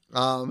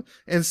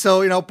 And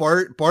so, you know,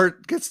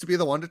 Bart gets to be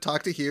the one to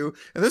talk to Hugh,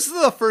 and this is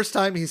the first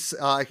time he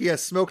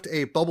has smoked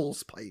a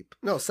Bubbles pipe.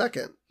 No,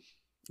 second.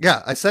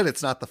 Yeah, I said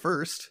it's not the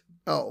first.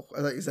 Oh,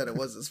 I thought you said it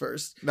was his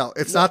first. No,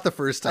 it's not the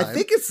first time. I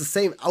think it's the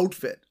same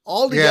outfit.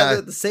 All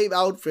together, the same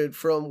outfit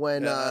from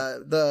when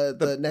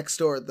the next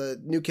door, the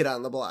new kid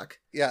on the block.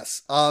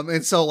 Yes.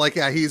 And so like,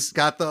 yeah, he's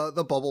got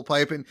the bubble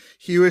pipe, and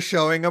Hugh is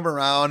showing him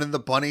around, and the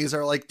bunnies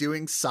are like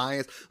doing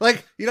science.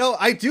 Like, you know,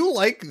 I do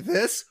like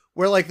this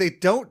where like they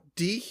don't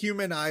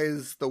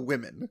dehumanize the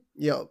women.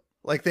 Yep.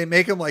 Like they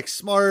make them like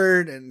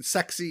smart and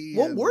sexy.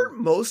 Well, weren't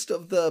most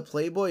of the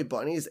Playboy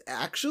bunnies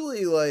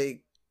actually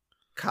like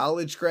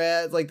college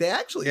grads? Like they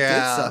actually did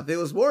stuff. It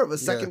was more of a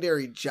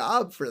secondary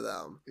job for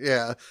them.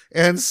 Yeah.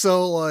 And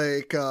so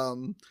like,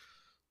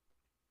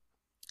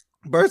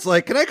 Bart's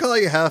like, can I call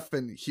you Hef?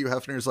 And Hugh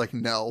Hefner's like,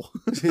 no.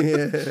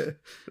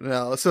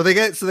 No. So they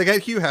get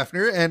Hugh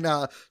Hefner,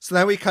 and so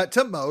then we cut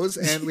to Moe's,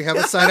 and we have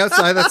a sign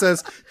outside that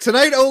says,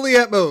 tonight only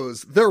at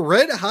Moe's, the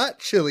Red Hot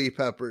Chili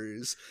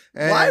Peppers.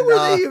 And, why were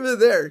they even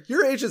there?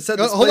 Your agent said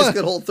this place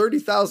could hold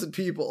 30,000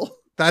 people.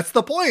 That's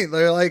the point.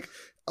 They're like,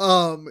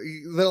 oh,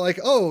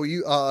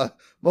 you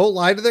Mo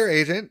lied to their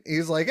agent.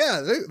 He's like,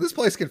 yeah, this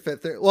place can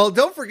fit there. Well,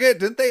 don't forget,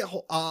 didn't they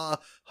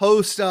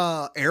host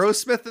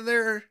Aerosmith in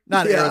there?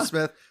 Not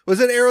Aerosmith. Was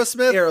it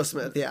Aerosmith?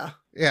 Aerosmith, yeah.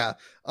 Yeah.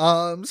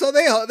 So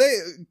they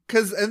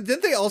and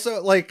didn't they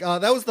also like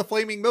that was the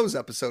Flaming Moe's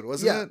episode,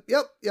 wasn't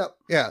it? Yep.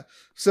 Yeah.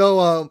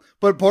 So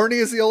but Barney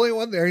is the only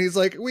one there, and he's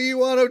like, we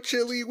want a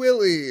Chili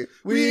Willy.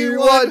 We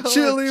want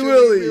Chili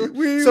Willy.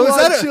 We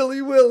want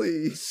Chili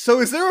Willy. So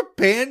is there a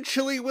band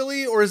Chili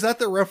Willy, or is that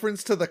the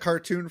reference to the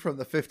cartoon from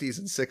the 50s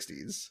and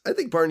 60s? I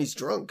think Barney's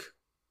drunk.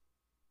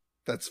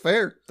 That's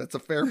fair. That's a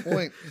fair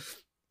point.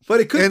 But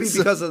it could be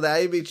because of that.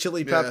 It'd be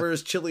Chili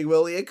Peppers, Chili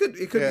Willy. It could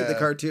be the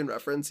cartoon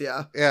reference,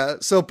 yeah. Yeah.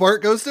 So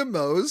Bart goes to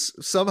Moe's.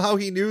 Somehow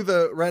he knew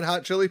the Red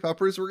Hot Chili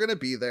Peppers were going to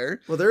be there.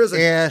 Well, there is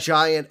a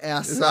giant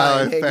ass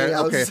sign hanging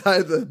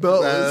outside the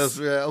Moe's.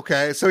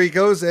 Okay. So he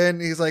goes in.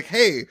 He's like,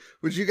 hey,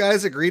 would you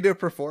guys agree to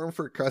perform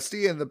for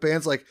Krusty? And the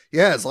band's like,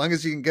 yeah, as long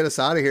as you can get us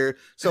out of here.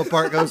 So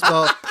Bart goes,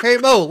 Mo, hey,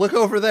 Mo, look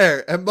over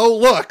there. And Mo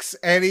looks,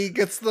 and he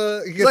gets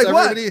like,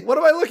 everybody. What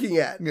am I looking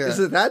at? Yeah. Is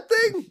it that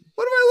thing?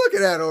 What am I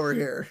looking at over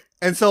here?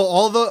 And so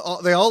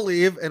they all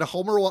leave, and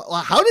Homer.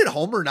 How did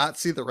Homer not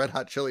see the Red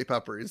Hot Chili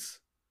Peppers,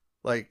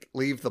 like,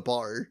 leave the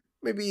bar?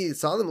 Maybe he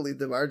saw them leave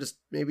the bar, just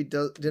maybe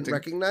didn't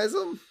recognize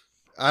them.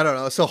 I don't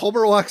know. So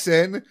Homer walks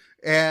in,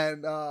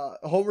 and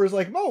Homer's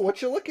like, Mo,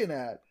 what you looking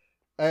at?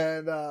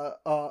 And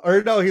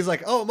or no, he's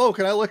like, oh, Mo,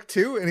 can I look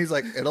too? And he's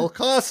like, it'll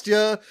cost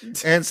you.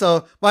 And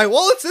so my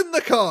wallet's in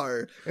the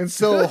car. And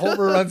so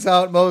Homer runs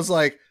out. Mo's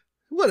like,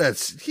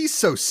 he's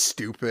so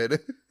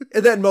stupid.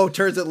 And then Mo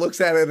turns and looks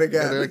at it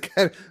again.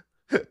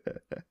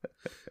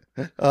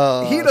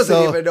 He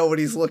doesn't even know what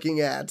he's looking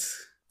at.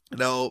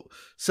 No.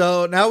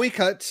 So now we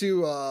cut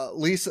to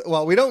Lisa.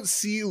 Well, we don't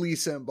see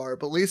Lisa and Bart,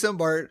 but Lisa and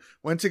Bart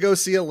went to go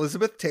see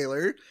Elizabeth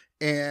Taylor,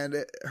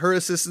 and her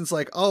assistant's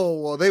like,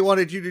 oh, well, they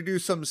wanted you to do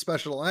something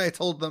special, and I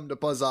told them to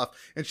buzz off.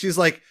 And she's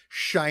like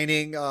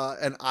shining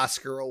an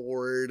Oscar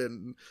award,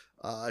 and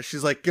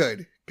she's like,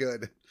 good.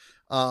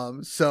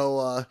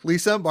 So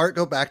Lisa and Bart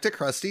go back to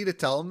Krusty to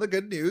tell him the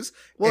good news.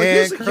 Well,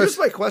 here's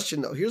my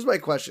question, though. Here's my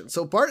question.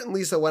 So Bart and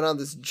Lisa went on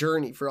this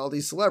journey for all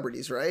these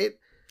celebrities, right?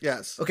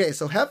 Yes. Okay,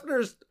 so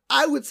Hefner's,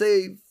 I would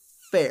say,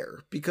 fair,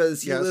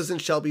 because he lives in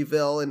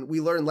Shelbyville, and we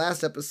learned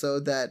last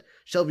episode that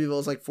Shelbyville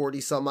is like 40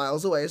 some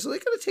miles away, so they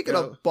could have taken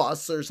a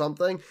bus or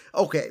something.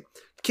 Okay,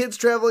 kids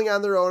traveling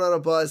on their own on a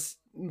bus,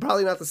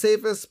 probably not the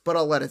safest, but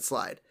I'll let it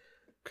slide.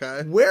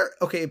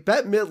 Okay.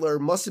 Bette Midler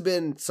must have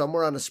been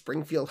somewhere on a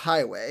Springfield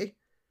highway.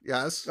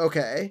 Yes.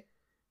 Okay.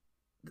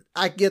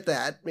 I get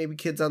that. Maybe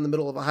kids on the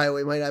middle of a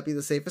highway might not be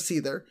the safest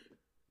either.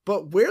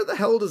 But where the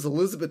hell does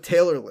Elizabeth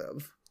Taylor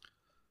live?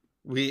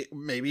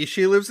 Maybe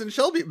she lives in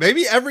Shelby.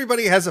 Maybe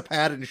everybody has a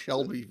pad in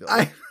Shelbyville.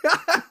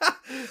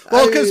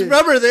 Well, because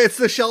remember, it's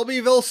the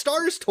Shelbyville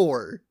Stars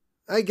tour.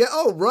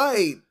 Oh,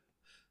 right.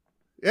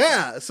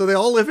 Yeah, so they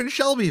all live in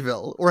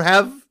Shelbyville or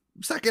have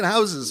second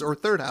houses or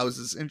third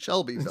houses in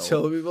Shelbyville.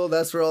 Shelbyville,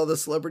 that's where all the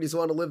celebrities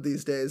want to live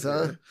these days,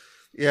 huh?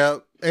 Yeah.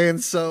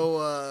 And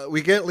so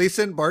we get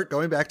Lisa and Bart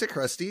going back to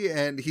Krusty,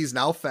 and he's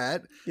now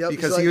fat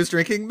because he was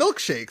drinking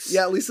milkshakes.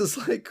 Yeah, Lisa's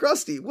like,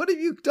 Krusty, what have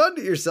you done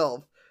to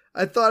yourself?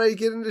 I thought I'd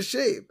get into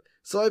shape,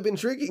 so I've been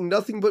drinking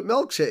nothing but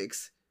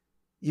milkshakes.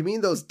 You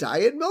mean those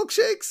diet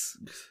milkshakes?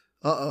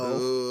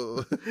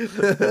 Uh-oh.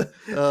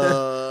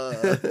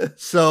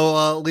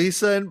 So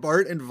Lisa and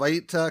Bart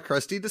invite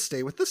Krusty to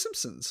stay with the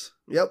Simpsons.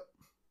 Yep.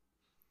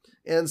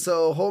 And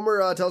so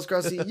Homer tells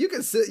Krusty, you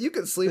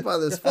can sleep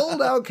on this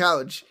fold-out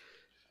couch.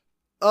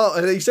 Oh,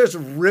 and then he starts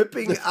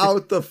ripping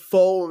out the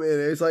foam in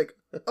it. He's like,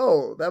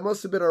 oh, that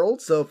must have been our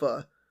old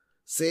sofa.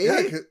 See?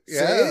 Yeah.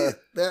 See?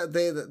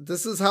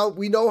 This is how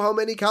we know how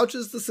many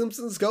couches the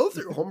Simpsons go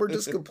through. Homer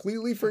just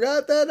completely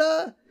forgot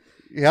that,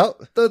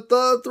 Yep.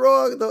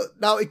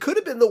 Now, it could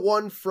have been the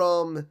one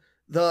from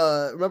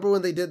remember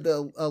when they did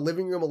the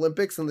Living Room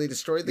Olympics and they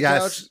destroyed the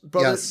couch?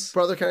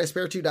 Brother, can I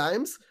spare 2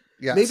 dimes?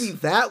 Yes. Maybe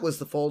that was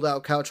the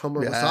fold-out couch Homer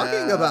was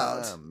talking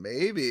about.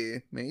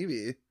 Maybe.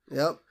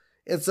 Yep.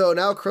 And so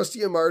now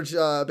Krusty and Marge,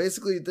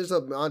 basically there's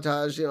a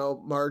montage,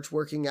 Marge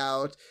working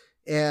out,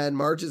 and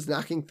Marge is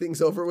knocking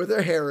things over with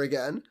her hair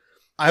again.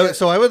 I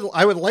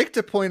would like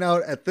to point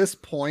out at this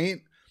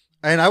point,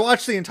 and I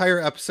watched the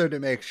entire episode to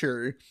make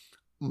sure,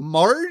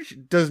 Marge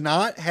does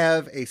not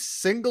have a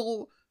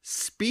single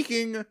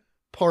speaking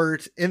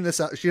part in this.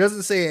 She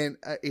doesn't say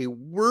a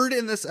word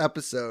in this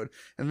episode,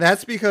 and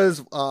that's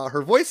because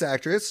her voice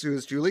actress, who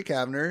is Julie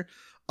Kavner,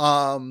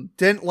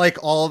 didn't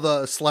like all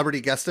the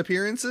celebrity guest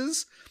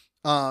appearances.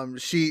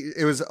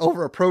 It was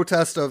over a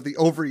protest of the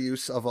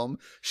overuse of them.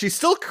 She's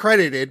still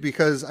credited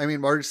because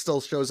Marge still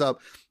shows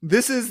up.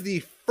 This is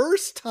the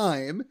first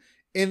time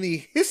in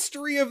the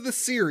history of the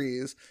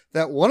series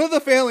that one of the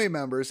family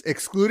members,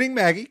 excluding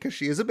Maggie, because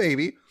she is a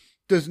baby,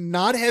 does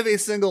not have a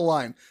single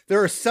line.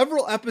 There are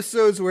several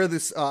episodes where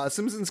this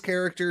Simpsons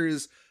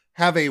characters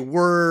have a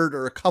word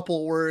or a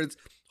couple words.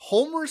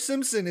 Homer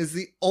Simpson is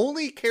the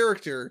only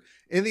character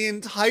in the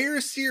entire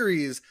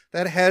series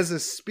that has a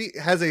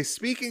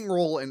speaking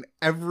role in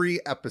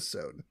every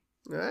episode.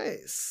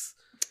 Nice.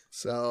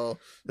 So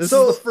this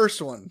is the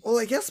first one. Well,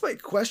 I guess my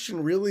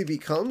question really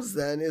becomes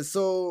then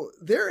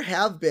there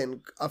have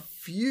been a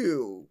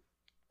few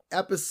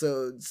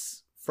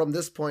episodes from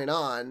this point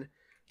on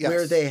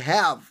where they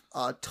have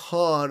a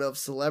ton of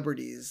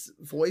celebrities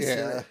voicing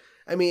it.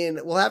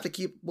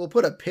 We'll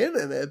put a pin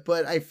in it,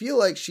 but I feel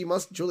like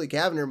Julie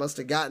Kavner must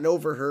have gotten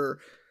over her,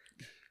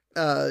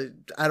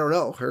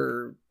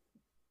 her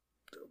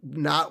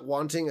not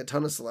wanting a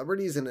ton of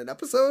celebrities in an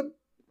episode.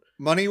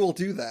 Money will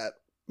do that.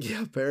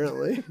 Yeah,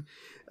 apparently.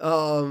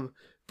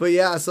 But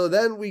yeah, so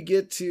then we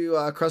get to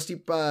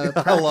Krusty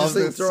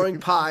practicing throwing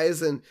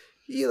pies, and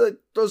he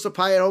throws a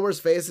pie at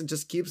Homer's face and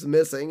just keeps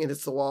missing and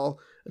hits the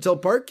wall until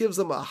Bart gives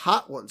him a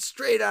hot one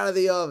straight out of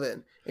the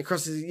oven. And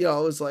Krusty,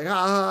 is like,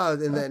 ah,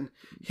 and then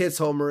hits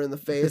Homer in the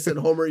face, and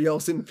Homer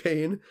yells in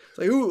pain. It's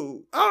like,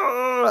 ooh,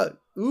 ah,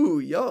 ooh,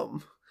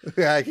 yum.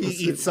 Yeah, he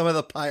eats some of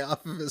the pie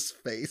off of his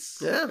face.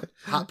 Yeah,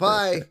 hot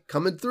pie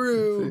coming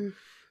through.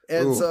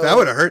 And so that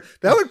would have hurt.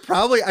 That would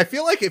probably, I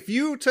feel like if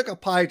you took a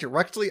pie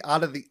directly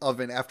out of the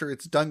oven after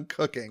it's done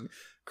cooking,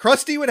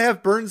 Krusty would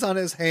have burns on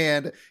his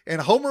hand,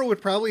 and Homer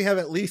would probably have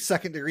at least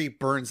second-degree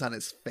burns on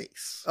his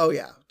face. Oh,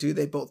 yeah. Dude,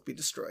 they'd both be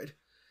destroyed.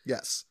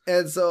 Yes.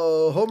 And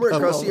so Homer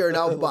and Krusty are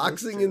now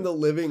boxing in the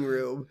living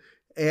room.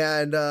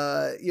 And,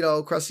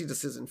 Krusty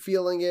just isn't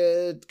feeling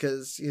it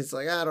because he's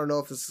like, I don't know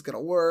if this is going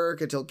to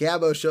work, until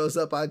Gabbo shows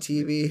up on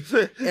TV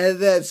and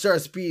then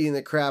starts beating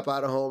the crap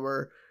out of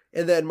Homer.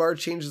 And then Marge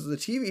changes the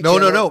TV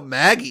channel. No.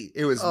 Maggie.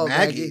 It was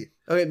Maggie.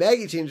 Okay,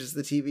 Maggie changes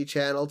the TV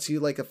channel to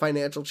like a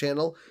financial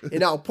channel.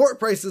 And now pork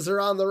prices are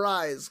on the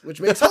rise,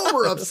 which makes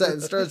Homer upset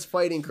and starts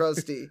fighting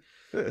Krusty.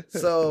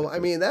 So,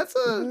 that's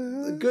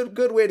a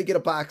good way to get a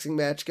boxing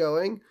match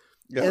going.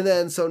 Yeah. And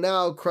then, so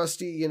now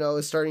Krusty,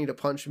 is starting to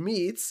punch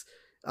meats,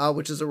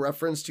 which is a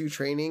reference to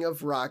training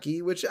of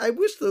Rocky, which I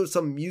wish there was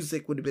some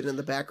music would have been in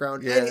the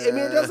background. Yeah. And,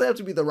 it doesn't have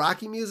to be the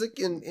Rocky music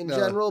in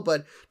general,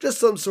 but just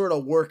some sort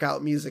of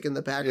workout music in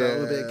the background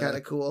would have been kind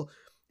of cool.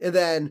 And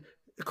then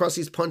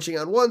Krusty's punching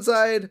on one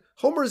side,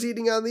 Homer's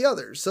eating on the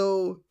other.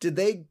 So did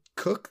they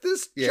cook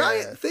this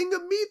giant thing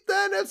of meat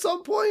then at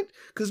some point?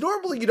 Because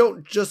normally you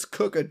don't just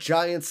cook a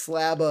giant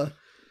slab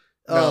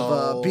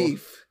of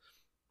beef.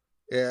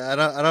 Yeah,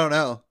 I don't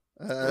know.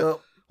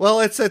 Well,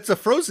 it's a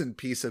frozen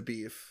piece of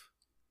beef.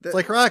 It's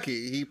like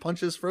Rocky. He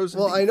punches frozen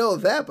beef. Well, I know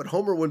that, but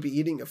Homer wouldn't be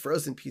eating a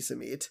frozen piece of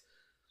meat.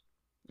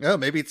 Oh,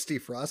 maybe it's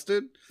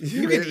defrosted.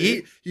 You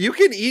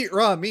can eat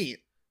raw meat.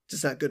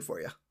 Just not good for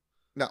you.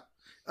 No.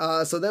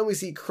 So then we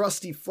see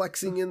Krusty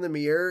flexing in the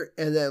mirror,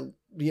 and then,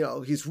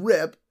 he's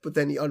ripped, but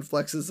then he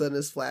unflexes and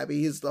is flabby.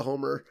 He's the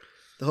Homer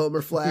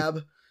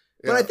flab.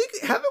 But I think,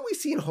 haven't we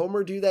seen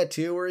Homer do that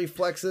too, where he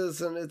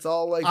flexes and it's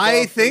all like...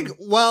 I think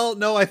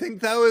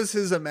that was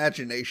his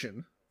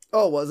imagination.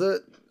 Oh, was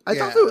it? I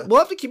thought we'll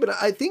have to keep it...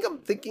 I think I'm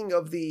thinking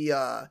of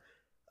the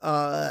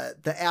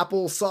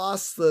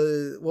applesauce,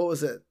 what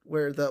was it?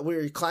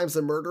 Where he climbs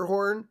the murder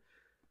horn.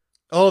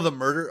 Oh, the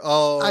murder.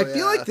 Oh, I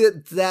feel like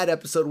that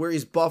episode where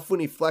he's buff when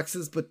he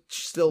flexes, but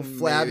still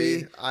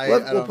flabby.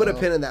 We'll put a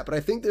pin in that. But I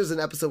think there's an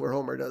episode where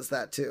Homer does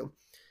that too.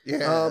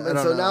 Yeah. And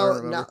so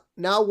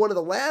now one of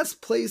the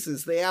last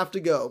places they have to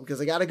go, because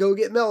they got to go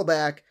get Mel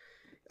back.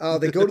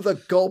 They go to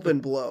the Gulp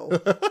and Blow.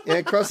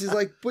 And Krusty's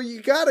like, but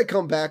you got to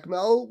come back,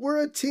 Mel.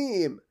 We're a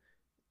team.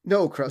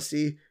 No,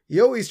 Krusty.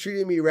 You always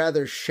treated me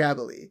rather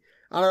shabbily.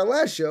 On our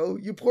last show,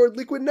 you poured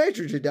liquid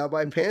nitrogen down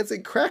my pants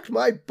and cracked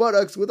my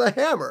buttocks with a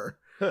hammer.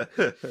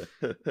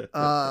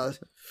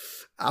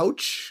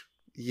 Ouch.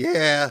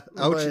 Yeah,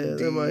 ouch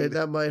indeed.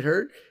 That might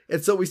hurt.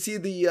 And so we see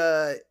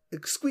the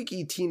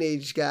squeaky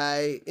teenage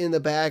guy in the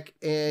back,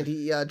 and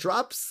he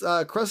drops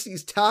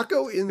Krusty's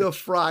taco in the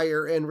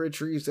fryer and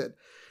retrieves it.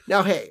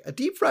 Now, hey, a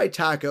deep fried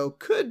taco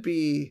could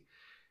be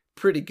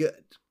pretty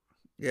good.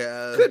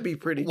 Yeah. Could be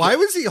pretty good. Why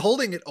was he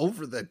holding it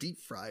over the deep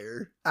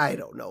fryer? I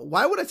don't know.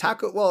 Why would a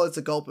taco... Well, it's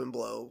a Gulp and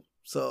Blow.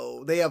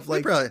 So they have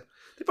like... They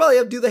probably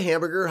have do the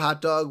hamburger,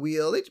 hot dog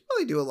wheel. They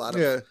probably do a lot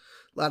of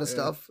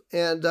stuff.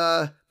 And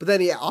but then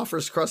he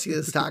offers Krusty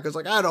his tacos,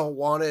 like, I don't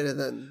want it, and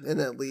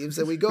then leaves.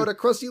 And we go to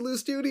Krusty Lou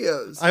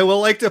Studios. I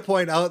will like to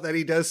point out that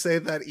he does say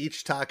that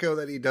each taco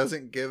that he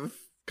doesn't give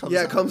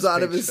comes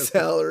out of his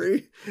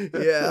salary.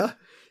 Yeah.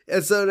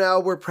 And so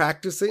now we're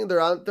practicing. They're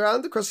on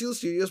the Krusty Lou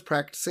Studios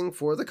practicing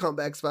for the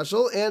comeback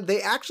special, and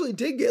they actually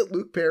did get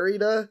Luke Perry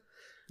to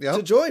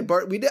join.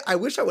 Bart, I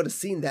wish I would have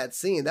seen that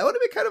scene. That would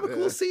have been kind of a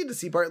cool scene to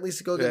see Bart and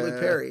Lisa go get Luke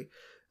Perry.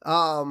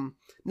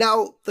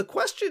 Now the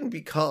question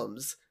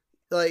becomes,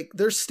 like,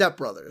 they're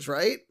stepbrothers,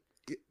 right?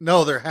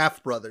 No, they're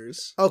half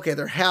brothers. Okay,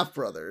 they're half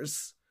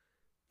brothers,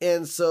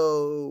 and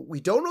so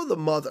we don't know the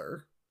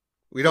mother.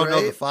 We don't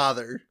know the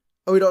father.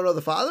 Oh, we don't know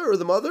the father or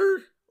the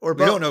mother, or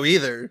both? We don't know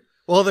either.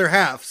 Well, they're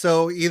half,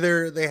 so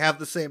either they have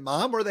the same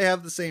mom or they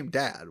have the same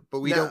dad,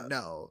 but we don't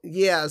know.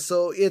 Yeah,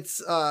 so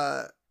it's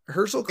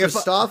Herschel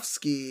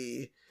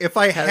Kristofsky. If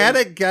I had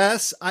a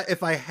guess,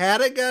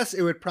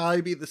 it would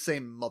probably be the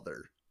same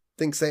mother.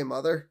 Think same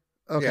mother?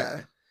 Okay.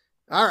 Yeah.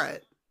 All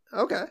right.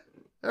 Okay.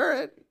 All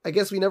right. I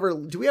guess do we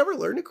ever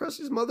learn who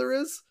Krusty's mother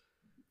is?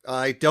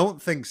 I don't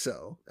think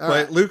so.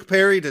 But Luke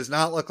Perry does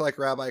not look like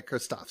Rabbi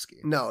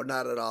Kristofsky. No,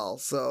 not at all.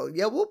 So,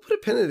 yeah, we'll put a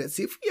pin in it.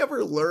 See if we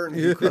ever learn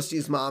who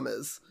Krusty's mom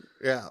is.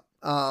 Yeah.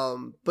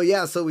 But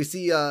yeah, so we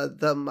see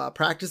them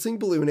practicing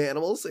balloon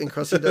animals, and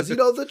Krusty does,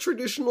 the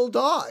traditional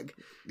dog.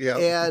 Yeah.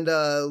 And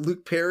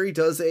Luke Perry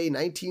does a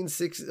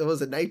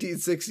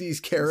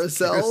 1960s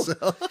carousel.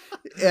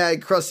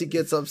 And Krusty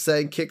gets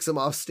upset and kicks him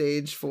off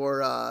stage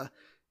for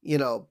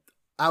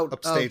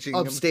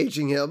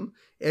upstaging him.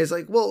 And he's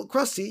like, well,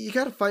 Krusty, you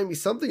got to find me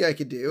something I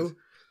could do.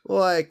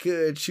 Well, I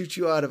could shoot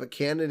you out of a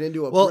cannon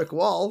into a brick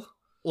wall.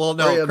 Well,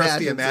 no,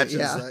 Krusty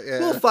imagines that. Yeah.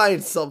 We'll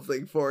find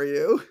something for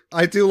you.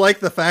 I do like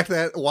the fact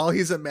that while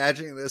he's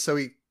imagining this, so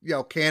he,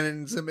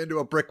 cannons him into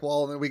a brick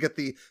wall, and then we get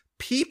the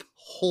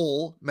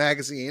Peephole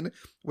magazine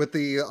with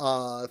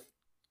the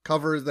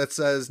cover that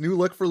says "New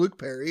Look for Luke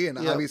Perry," and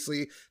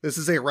obviously this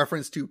is a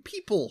reference to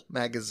People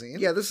magazine.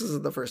 Yeah, this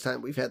isn't the first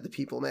time we've had the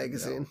People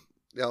magazine.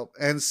 Yep.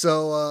 And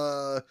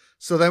so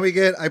then we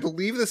get, I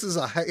believe this is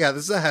a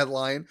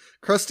headline.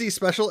 Krusty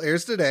special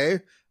airs today.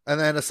 And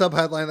then a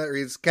sub-headline that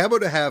reads, Gabbo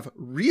to have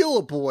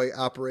real boy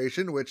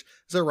operation, which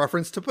is a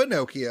reference to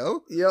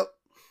Pinocchio. Yep.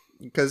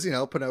 Because,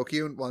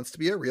 Pinocchio wants to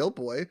be a real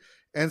boy.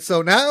 And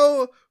so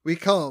now we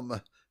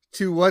come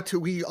to what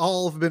we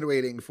all have been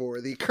waiting for,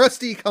 the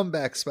Krusty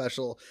comeback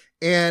special.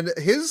 And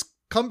his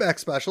comeback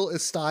special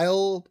is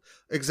styled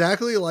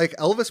exactly like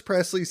Elvis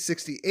Presley's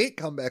 68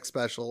 comeback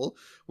special,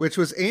 which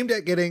was aimed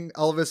at getting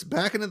Elvis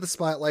back into the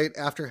spotlight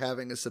after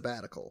having a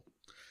sabbatical.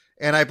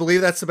 And I believe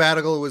that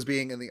sabbatical was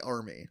being in the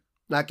army.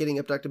 Not getting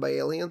abducted by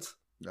aliens?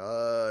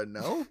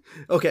 No.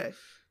 Okay.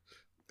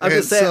 I'm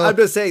just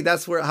saying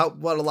that's what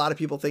a lot of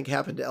people think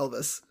happened to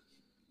Elvis.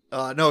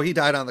 No, he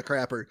died on the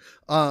crapper.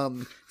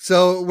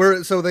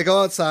 So they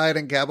go outside,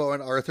 and Gabbo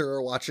and Arthur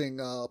are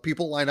watching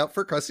people line up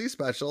for Krusty's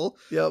special.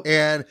 Yep.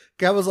 And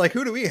Gabbo's like,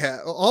 "Who do we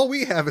have? All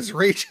we have is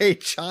Ray J.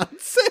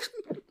 Johnson."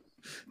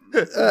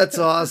 That's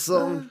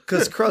awesome,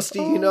 because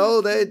Krusty,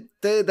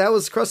 that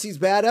was Krusty's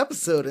bad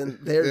episode, and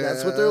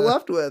that's what they're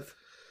left with.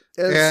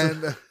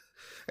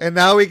 And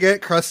now we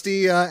get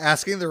Krusty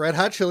asking the Red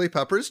Hot Chili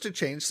Peppers to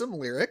change some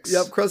lyrics.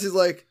 Yep, Krusty's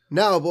like,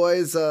 now,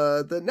 boys,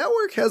 the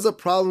network has a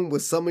problem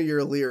with some of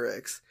your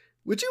lyrics.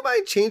 Would you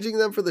mind changing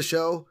them for the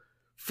show?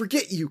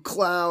 Forget you,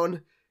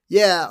 clown.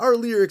 Yeah, our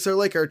lyrics are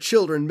like our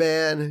children,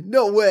 man.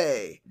 No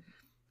way.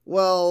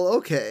 Well,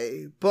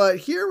 okay, but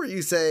here where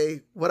you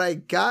say, what I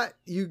got,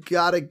 you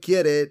gotta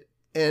get it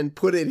and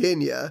put it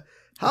in ya.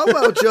 How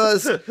about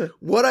just,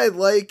 what I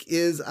like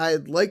is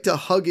I'd like to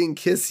hug and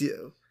kiss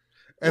you.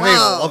 And they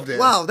loved it.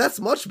 Wow, that's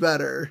much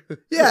better.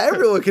 Yeah,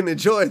 everyone can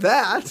enjoy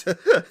that.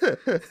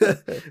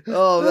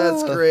 Oh,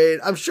 that's great.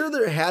 I'm sure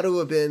there had to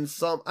have been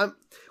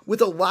with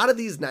a lot of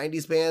these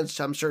 90s bands,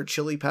 I'm sure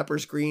Chili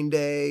Peppers, Green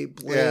Day,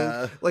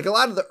 Blink, like a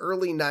lot of the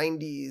early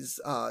 90s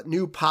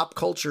new pop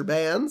culture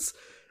bands.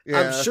 Yeah.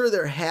 I'm sure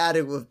there had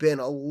to have been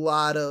a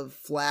lot of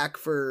flack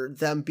for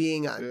them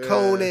being on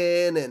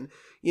Conan and,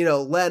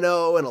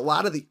 Leno and a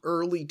lot of the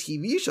early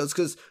TV shows,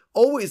 because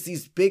always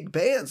these big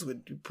bands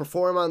would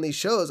perform on these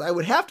shows. I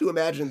would have to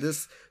imagine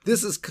this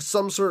is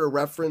some sort of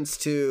reference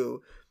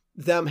to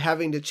them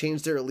having to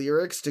change their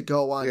lyrics to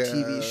go on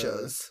TV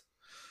shows.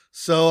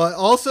 So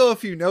also,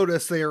 if you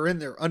notice, they are in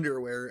their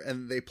underwear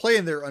and they play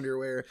in their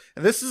underwear.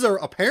 And this is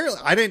apparently,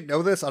 I didn't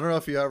know this. I don't know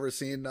if you've ever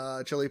seen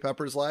Chili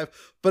Peppers live,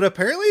 but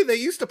apparently they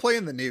used to play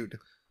in the nude.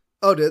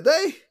 Oh, did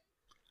they?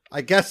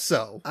 I guess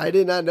so. I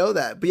did not know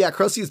that. But yeah,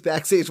 Krusty's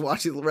backstage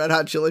watching the Red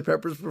Hot Chili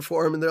Peppers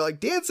perform, and they're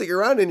like dancing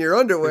around in your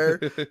underwear.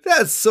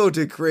 That's so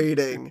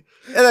degrading.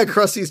 And then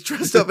Krusty's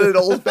dressed up in an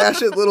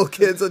old-fashioned little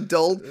kid's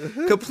adult,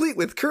 complete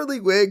with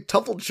curly wig,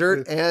 tuffled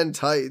shirt, and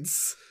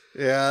tights.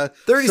 Yeah.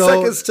 30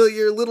 seconds till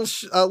your little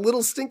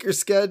stinker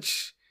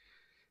sketch.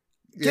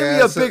 Give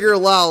me a bigger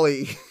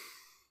lolly.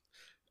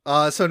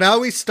 So now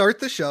we start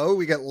the show.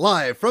 We get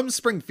live from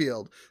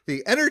Springfield,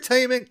 the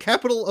entertainment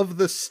capital of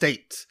the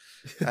state.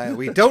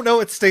 We don't know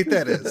what state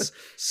that is.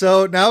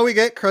 So now we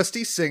get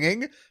Krusty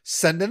singing,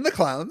 "Send in the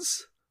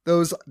clowns,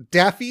 those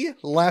daffy,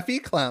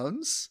 laughy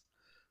clowns.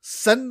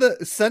 Send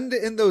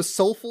in those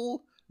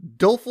soulful,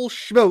 doleful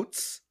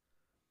schmotes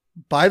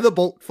by the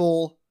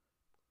boatful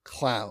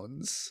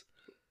clowns.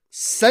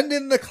 Send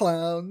in the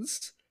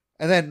clowns."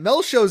 And then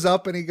Mel shows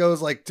up and he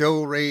goes like,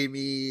 "Do, re,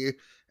 mi."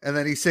 And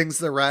then he sings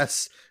the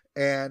rest,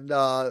 and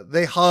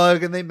they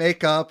hug and they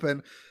make up,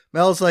 and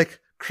Mel's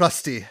like,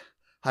 "Krusty,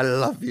 I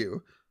love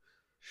you.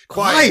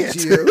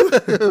 Quiet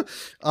you."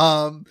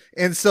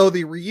 And so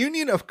the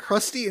reunion of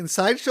Krusty and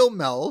Sideshow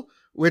Mel,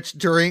 which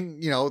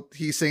during,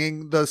 he's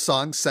singing the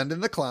song "Send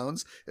in the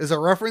Clowns," is a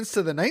reference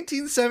to the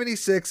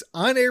 1976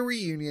 on-air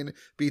reunion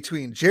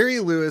between Jerry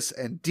Lewis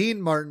and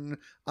Dean Martin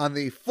on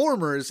the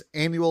former's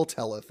annual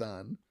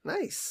telethon.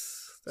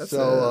 Nice. That's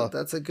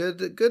a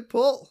good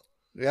pull.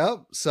 Yeah,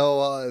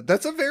 so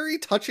that's a very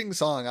touching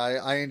song.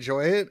 I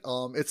enjoy it.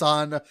 It's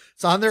on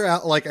their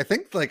I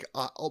think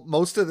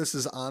most of this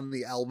is on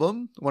the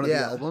album, one of the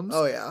albums.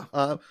 Oh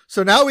yeah.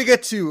 So now we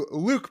get to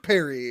Luke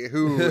Perry,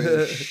 who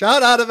is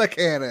shot out of a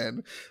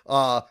cannon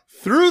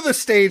through the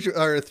stage,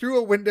 or through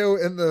a window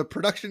in the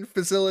production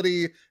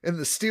facility in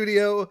the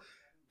studio,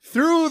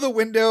 through the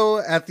window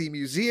at the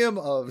Museum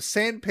of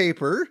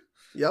Sandpaper.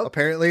 Yep.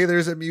 Apparently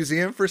there's a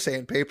museum for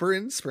sandpaper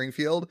in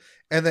Springfield,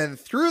 and then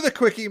through the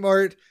Quickie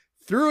Mart,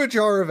 through a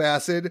jar of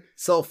acid,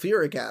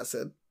 sulfuric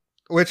acid,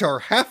 which are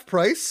half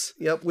price.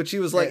 Yep. Which he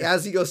was like,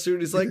 as he goes through,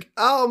 he's like,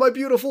 "Oh, my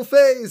beautiful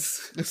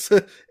face,"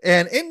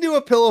 and into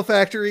a pillow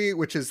factory,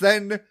 which is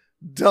then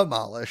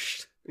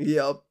demolished.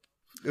 Yep.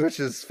 Which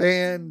is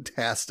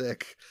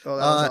fantastic. Oh,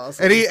 that was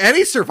awesome. And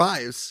he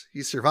survives.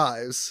 He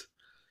survives.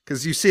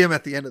 Because you see him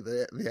at the end of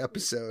the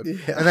episode.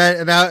 Yeah.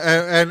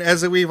 And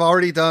as we've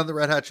already done, the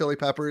Red Hot Chili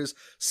Peppers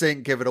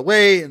sing "Give It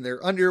Away" in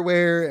their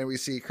underwear, and we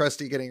see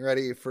Krusty getting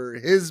ready for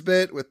his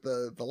bit with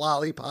the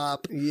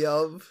lollipop.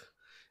 Yup.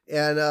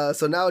 And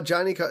so now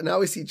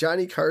we see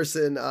Johnny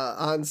Carson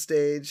on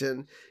stage,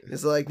 and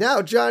he's like,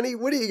 "Now, Johnny,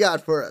 what do you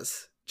got for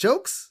us?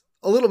 Jokes?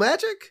 A little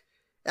magic?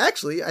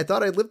 Actually, I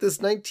thought I'd lift this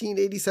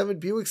 1987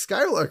 Buick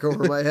Skylark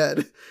over my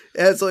head."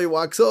 And so he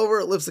walks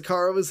over, lifts the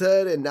car over his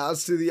head, and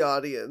nods to the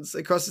audience.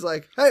 And Krusty's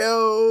like,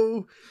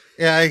 "Hey-o!"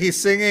 Yeah, he's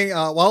singing,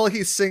 while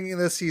he's singing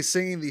this, he's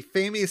singing the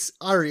famous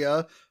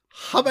aria,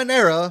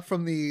 Habanera,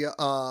 from the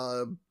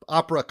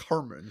opera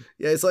Carmen.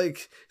 Yeah, it's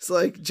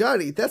like,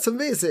 "Johnny, that's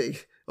amazing.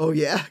 Oh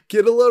yeah,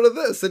 get a load of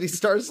this." And he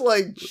starts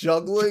like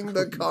juggling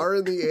the car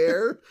in the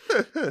air.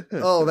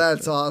 Oh,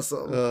 that's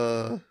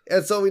awesome.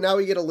 And so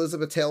we get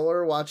Elizabeth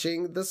Taylor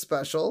watching the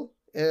special,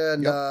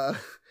 and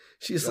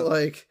she's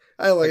like,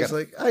 I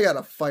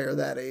gotta fire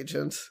that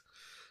agent.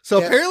 So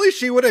apparently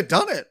she would have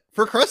done it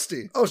for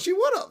Krusty. Oh, she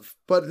would have,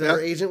 but their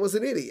agent was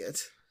an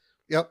idiot.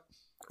 Yep.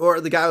 Or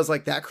the guy was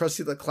like, "That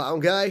Krusty the Clown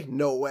guy?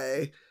 No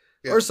way."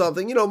 Yeah. Or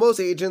something. Most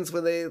agents,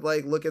 when they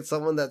look at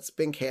someone that's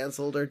been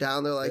canceled or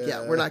down, they're like,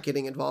 "Yeah, we're not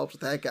getting involved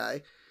with that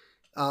guy."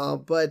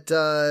 But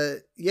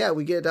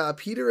we get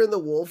Peter and the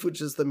Wolf,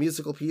 which is the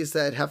musical piece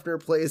that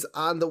Hefner plays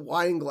on the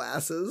wine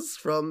glasses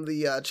from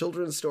the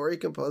children's story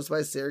composed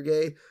by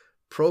Sergei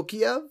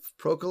Prokofiev.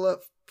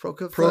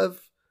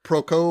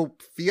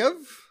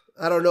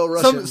 I don't know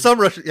Russian. Some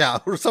Russian,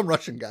 some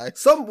Russian guy.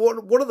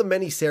 One of the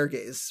many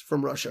Sergeys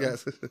from Russia.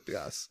 Yes,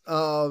 yes.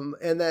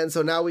 And then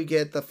so now we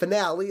get the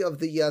finale of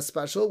the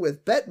special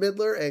with Bette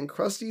Midler and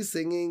Krusty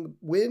singing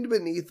 "Wind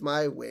Beneath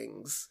My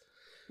Wings,"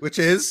 which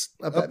is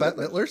a Bette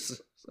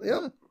Midler's.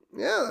 Yep.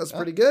 Yeah, that's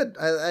pretty good.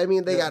 I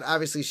mean,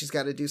 obviously she's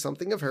got to do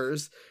something of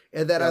hers.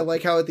 And then I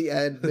like how at the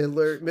end,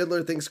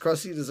 Midler thinks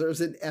Krusty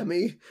deserves an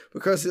Emmy,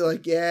 but Krusty's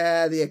like,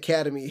 "Yeah, the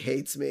Academy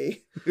hates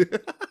me."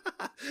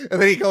 And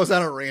then he goes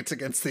on a rant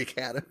against the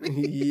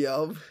Academy.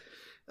 Yup.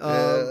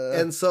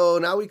 And so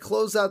now we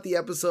close out the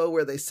episode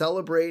where they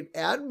celebrate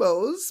at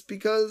Moe's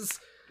because,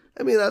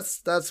 I mean,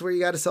 that's where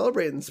you got to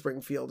celebrate in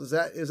Springfield. Is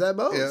that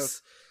Moe's? Yeah.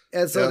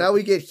 And so now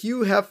we get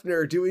Hugh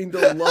Hefner doing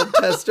the love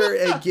tester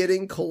and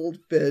getting cold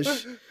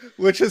fish.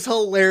 Which is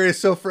hilarious.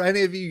 So for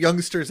any of you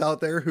youngsters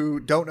out there who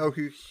don't know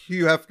who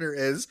Hugh Hefner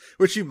is,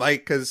 which you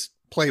might because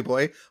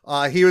Playboy,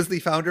 he was the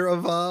founder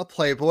of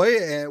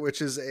Playboy, which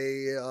is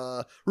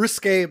a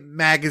risque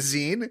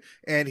magazine.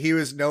 And he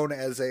was known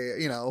as a,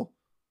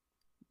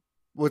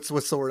 what's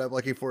the word I'm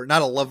looking for?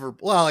 Not a lover.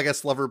 Well, I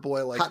guess lover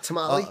boy. Like hot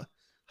tamale.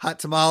 Hot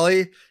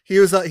tamale. He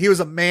was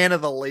a man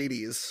of the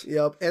ladies.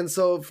 Yep. And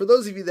so for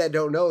those of you that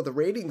don't know, the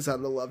ratings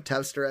on the Love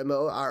Tester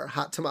MO are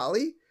hot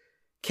tamale,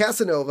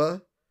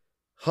 Casanova,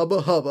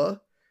 hubba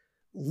hubba,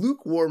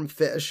 lukewarm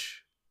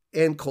fish,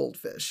 and cold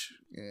fish.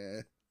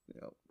 Yeah.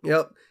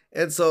 Yep.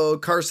 And so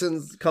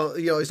Carson's,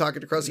 he's talking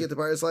to Krusty at the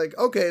bar. It's like,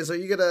 okay, so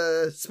you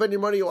gonna spend your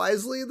money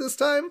wisely this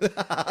time?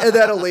 And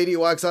then a lady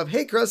walks up.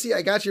 Hey, Krusty,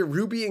 I got your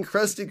ruby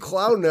encrusted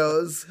clown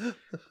nose.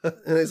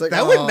 And he's like,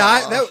 that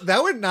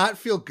would not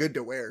feel good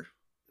to wear.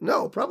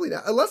 No, probably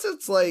not, unless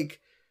it's like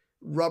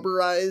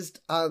rubberized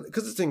on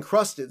because it's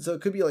encrusted, so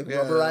it could be like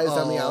rubberized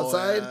on the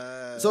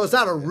outside. So it's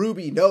not a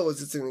ruby nose;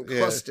 it's an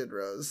encrusted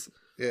rose.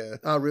 Yeah,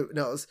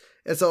 nose.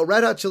 And so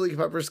Red Hot Chili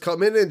Peppers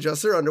come in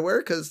just their underwear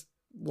because.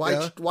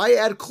 Why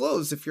add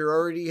clothes if you're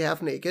already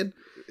half naked?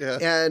 Yeah.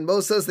 And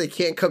Mo says they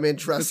can't come in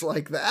dressed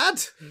like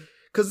that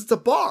because it's a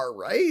bar,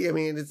 right? I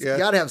mean, you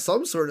got to have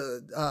some sort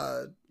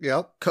of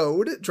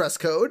dress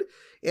code.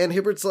 And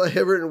Hibbert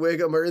and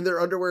Wiggum are in their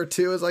underwear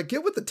too. It's like,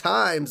 get with the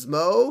times,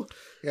 Mo.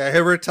 Yeah,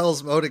 Hibbert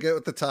tells Mo to get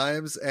with the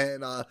times,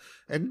 and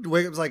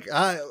Wiggum's like,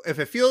 if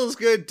it feels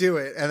good, do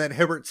it. And then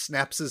Hibbert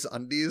snaps his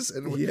undies,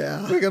 and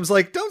Wiggum's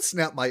like, don't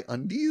snap my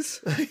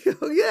undies.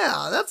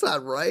 Yeah, that's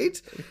not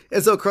right.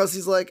 And so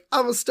Krusty's like,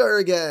 I'm a star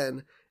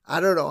again. I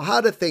don't know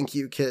how to thank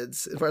you,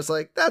 kids. And Bart's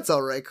like, that's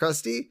all right,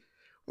 Krusty.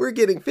 We're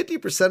getting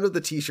 50% of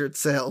the t-shirt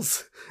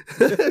sales.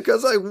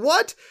 Because like,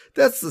 what?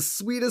 That's the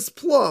sweetest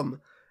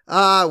plum.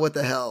 What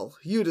the hell?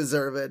 You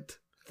deserve it.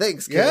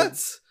 Thanks,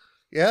 kids.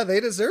 Yeah, they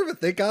deserve it.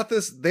 They got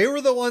this. They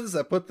were the ones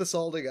that put this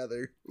all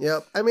together.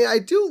 Yep. I mean, I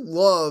do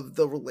love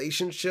the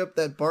relationship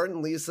that Bart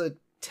and Lisa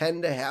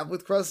tend to have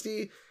with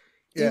Krusty,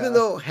 even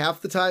though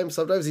half the time,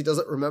 sometimes he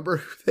doesn't remember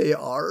who they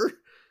are.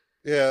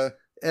 Yeah.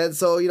 And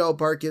so,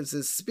 Bart gives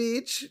his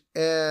speech,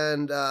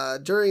 and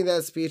during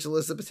that speech,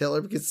 Elizabeth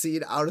Taylor gets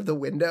seen out of the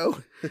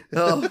window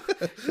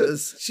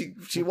because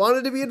she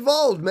wanted to be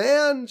involved,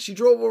 man. She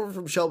drove over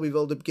from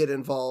Shelbyville to get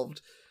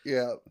involved.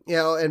 Yeah.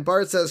 And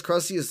Bart says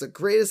Krusty is the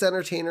greatest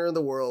entertainer in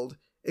the world,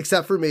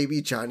 except for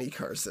maybe Johnny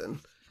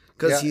Carson.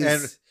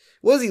 Because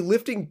was he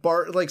lifting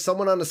Bart, like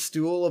someone on a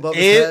stool above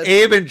his head?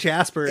 Abe and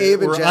Jasper. They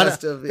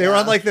were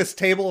on like this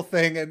table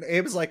thing, and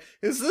Abe's like,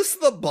 is this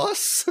the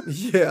bus?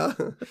 Yeah.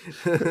 That's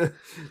pretty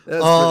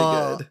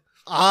good.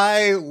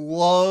 I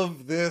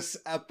love this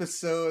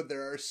episode.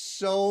 There are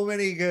so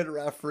many good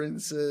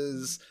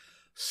references.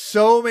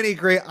 So many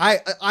great.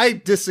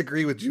 I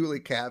disagree with Julie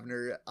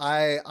Kavner.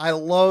 I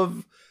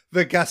love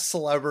the guest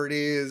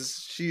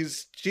celebrities. She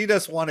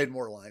just wanted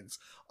more lines.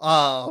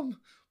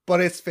 But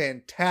it's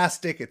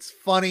fantastic. It's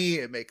funny.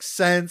 It makes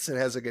sense. It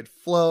has a good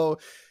flow.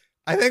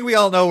 I think we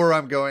all know where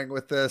I'm going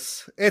with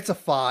this. It's a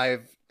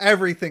 5.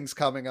 Everything's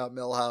coming up,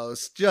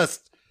 Milhouse.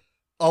 Just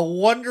a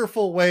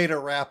wonderful way to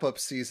wrap up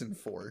season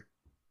 4.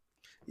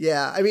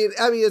 Yeah, I mean,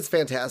 it's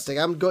fantastic.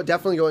 I'm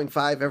definitely going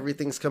 5.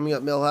 Everything's coming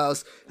up,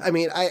 Milhouse. I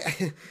mean,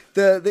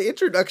 the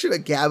introduction of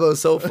Gabbo's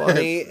so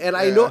funny, and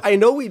I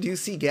know we do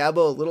see Gabbo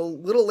a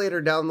little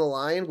later down the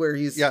line where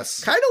he's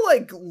kind of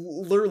like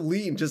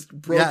Lurleen, just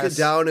broken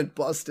down and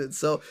busted.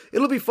 So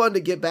it'll be fun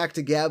to get back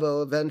to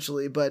Gabbo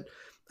eventually. But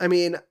I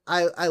mean,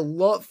 I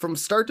love from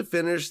start to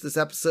finish. This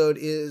episode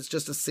is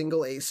just a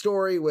single A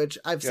story, which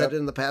I've said it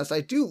in the past.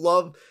 I do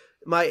love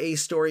my A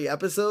story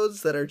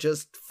episodes that are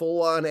just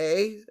full on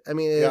A. I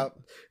mean,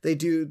 they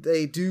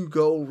do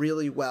go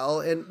really well.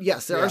 And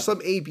yes, there are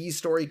some A-B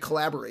story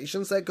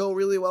collaborations that go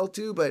really well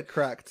too, but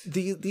correct.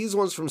 These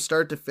ones from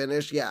start to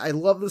finish. Yeah. I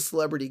love the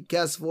celebrity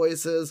guest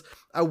voices.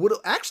 I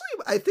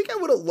think I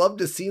would have loved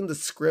to seen the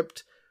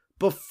script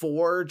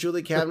before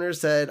Julie Kavner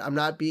said, I'm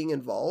not being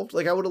involved.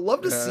 Like I would have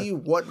loved to see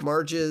what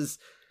Marge's,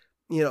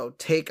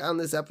 take on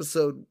this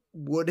episode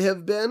would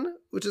have been,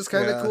 which is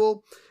kind of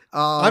cool.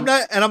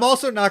 I'm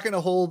also not going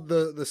to hold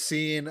the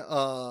scene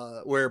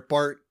where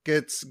Bart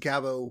gets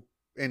Gabbo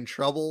in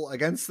trouble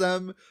against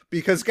them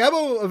because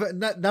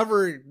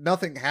Gabbo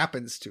nothing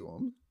happens to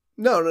him.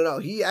 No.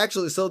 He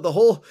actually, so the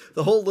whole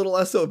little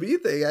S.O.B.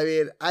 thing. I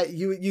mean,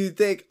 you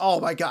think, oh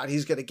my God,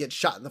 he's going to get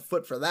shot in the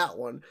foot for that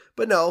one,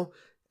 but no.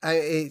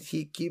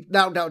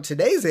 Now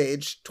today's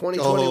age,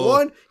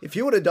 2021. If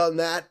he would have done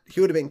that, he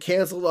would have been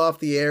canceled off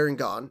the air and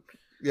gone.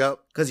 Yep.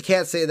 Because you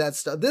can't say that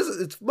stuff.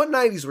 But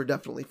 90s were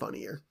definitely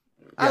funnier.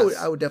 Yes.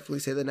 I would definitely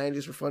say the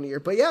 90s were funnier.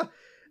 But yeah,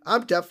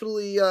 I'm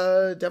definitely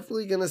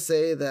gonna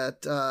say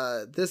that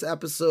this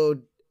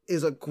episode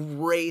is a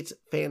great,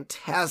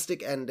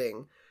 fantastic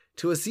ending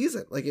to a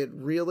season. Like it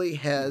really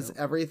has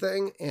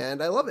everything,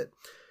 and I love it.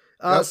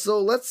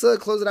 So let's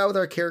close it out with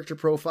our character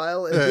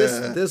profile.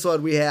 And this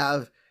one we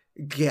have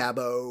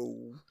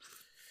Gabbo.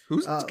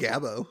 Who's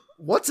Gabbo?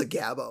 What's a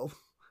Gabbo?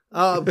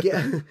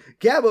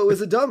 Gabbo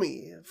is a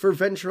dummy for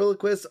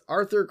ventriloquist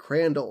Arthur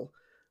Crandall.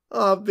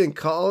 I've been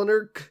calling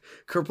her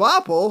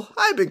Kerbopple.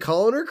 I've been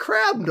calling her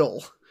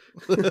Crabdle.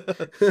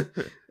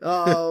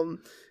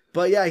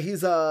 But yeah,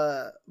 he's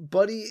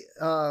budding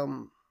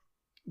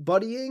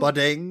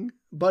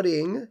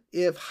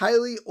if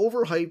highly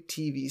overhyped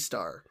TV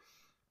star.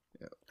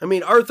 Yeah. I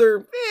mean,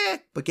 Arthur,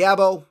 but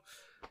Gabbo,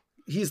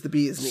 he's the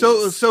bee's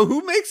knees. So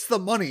who makes the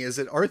money? Is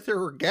it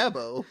Arthur or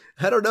Gabbo?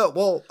 I don't know.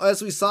 Well,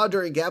 as we saw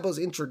during Gabbo's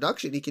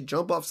introduction, he could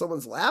jump off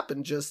someone's lap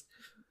and just...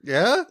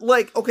 Yeah?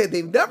 Like, okay,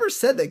 they've never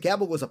said that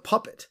Gabbo was a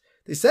puppet.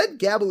 They said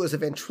Gabbo was a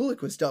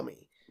ventriloquist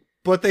dummy.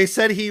 But they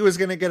said he was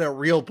going to get a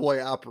real boy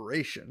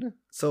operation.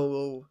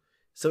 So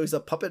he's a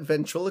puppet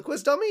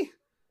ventriloquist dummy?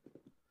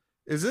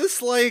 Is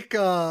this like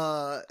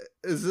the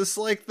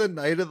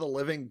Night of the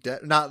Living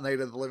Dead? Not Night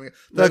of the Living...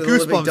 The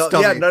Goosebumps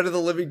dummy. Yeah, Night of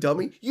the Living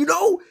Dummy. You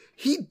know,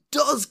 he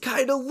does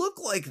kind of look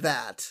like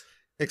that.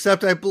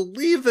 Except I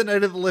believe the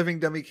Night of the Living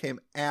Dummy came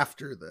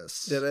after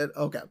this. Did it?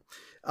 Okay.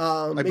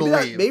 I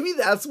believe. Maybe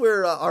that's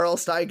where R.L.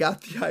 Stine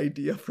got the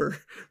idea for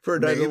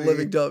Night of the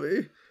Living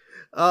Dummy.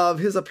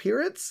 His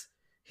appearance,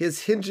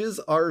 his hinges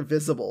are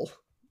visible.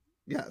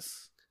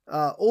 Yes.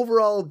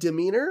 Overall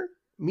demeanor,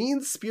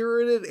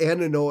 mean-spirited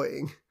and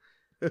annoying.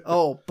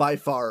 Oh, by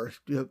far.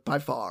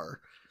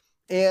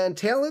 And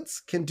talents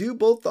can do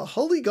both the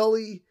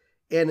Hully-Gully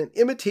and an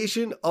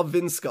imitation of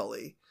Vin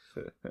Scully.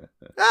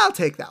 I'll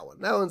take that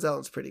one. That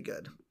one's pretty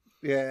good.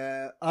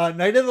 Yeah.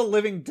 Night of the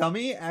Living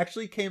Dummy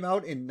actually came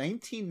out in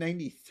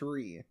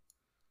 1993.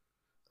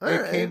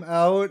 It came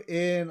out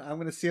in, I'm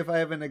going to see if I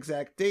have an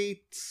exact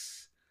date.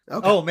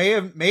 Okay. Oh, May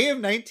of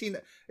 19.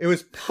 It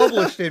was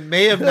published in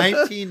May of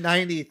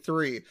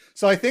 1993.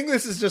 So I think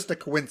this is just a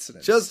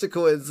coincidence. Just a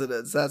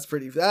coincidence.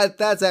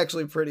 That's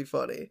actually pretty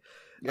funny.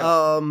 Yep.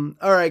 All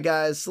right,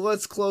 guys. So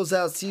let's close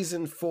out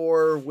season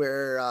 4,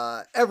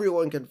 where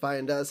everyone can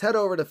find us. Head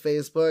over to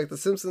Facebook, The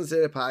Simpsons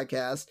Did It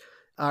Podcast.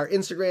 Our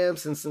Instagram,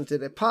 Simpsons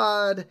Did It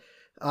Pod.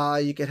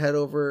 You can head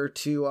over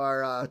to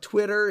our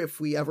Twitter if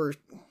we ever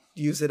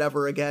use it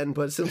ever again,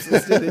 but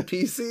Simpsons Did It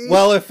PC.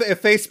 Well, if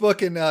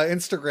Facebook and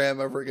Instagram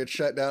ever get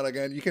shut down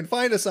again, you can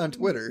find us on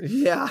Twitter.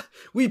 Yeah,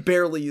 we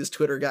barely use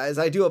Twitter, guys.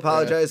 I do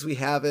apologize we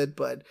have it,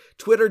 but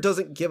Twitter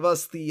doesn't give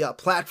us the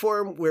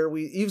platform where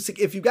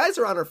if you guys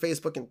are on our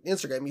Facebook and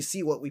Instagram, you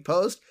see what we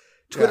post.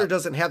 Twitter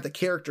doesn't have the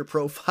character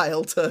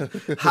profile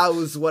to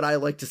house what I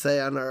like to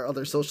say on our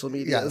other social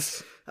medias.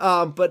 Yes.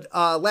 But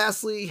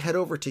lastly, head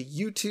over to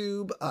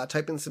YouTube,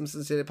 type in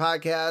Simpsons Did It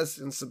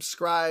Podcast and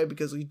subscribe,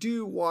 because we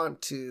do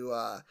want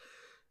to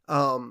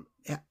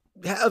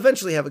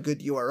eventually have a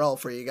good URL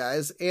for you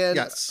guys. And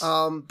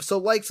so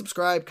like,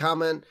 subscribe,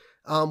 comment.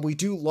 We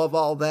do love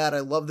all that.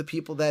 I love the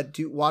people that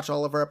do watch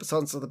all of our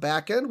episodes on the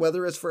back end,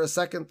 whether it's for a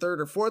second, third,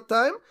 or fourth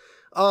time.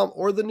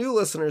 Or the new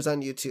listeners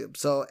on YouTube.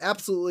 So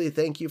absolutely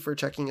thank you for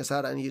checking us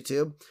out on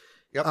YouTube.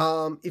 Yep.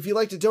 If you'd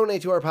like to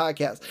donate to our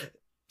podcast,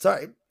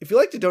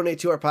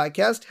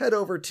 head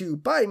over to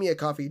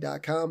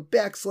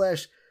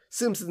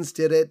buymeacoffee.com/Simpsons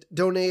Did It.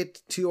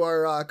 Donate to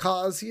our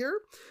cause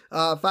here.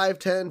 $5,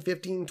 $10,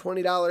 $15,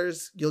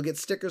 $20. You'll get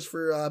stickers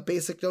for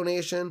basic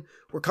donation.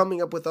 We're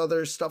coming up with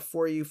other stuff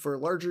for you for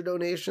larger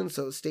donations,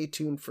 so stay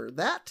tuned for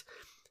that.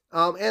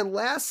 And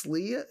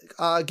lastly,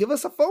 give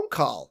us a phone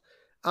call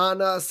on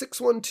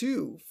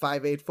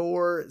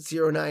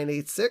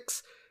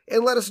 612-584-0986,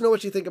 and let us know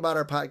what you think about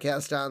our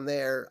podcast on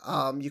there.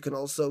 You can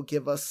also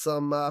give us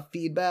some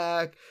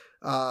feedback,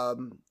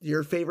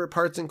 your favorite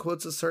parts and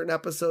quotes of certain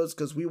episodes,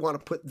 because we want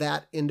to put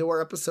that into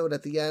our episode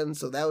at the end,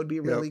 so that would be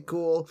really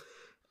cool.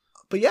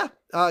 But yeah,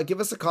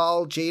 give us a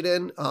call.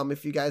 Jaden,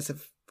 if you guys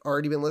have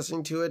already been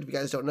listening to it, if you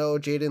guys don't know,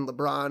 Jaden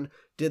LeBron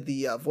did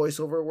the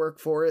voiceover work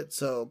for it,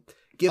 so...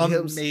 Give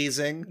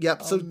amazing.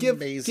 So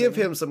give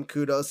him some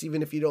kudos,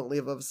 even if you don't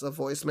leave us a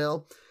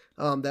voicemail.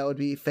 That would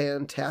be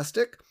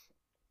fantastic.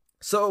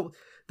 So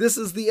this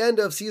is the end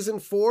of season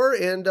 4,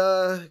 and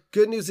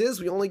good news is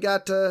we only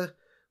got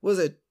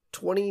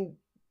 29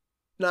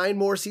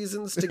 more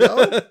seasons to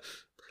go.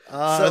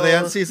 Are they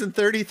on season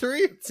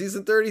 33?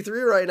 Season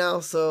 33 right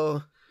now.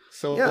 So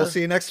we'll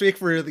see you next week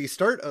for the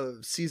start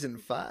of season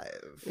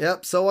 5.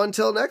 Yep. So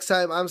until next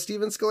time, I'm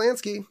Steven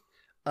Skolansky.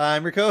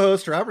 I'm your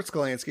co-host, Robert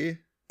Skolansky.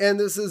 And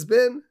this has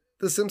been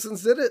The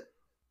Simpsons Did It.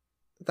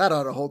 That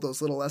ought to hold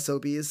those little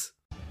S.O.B.s.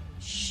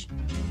 Shh.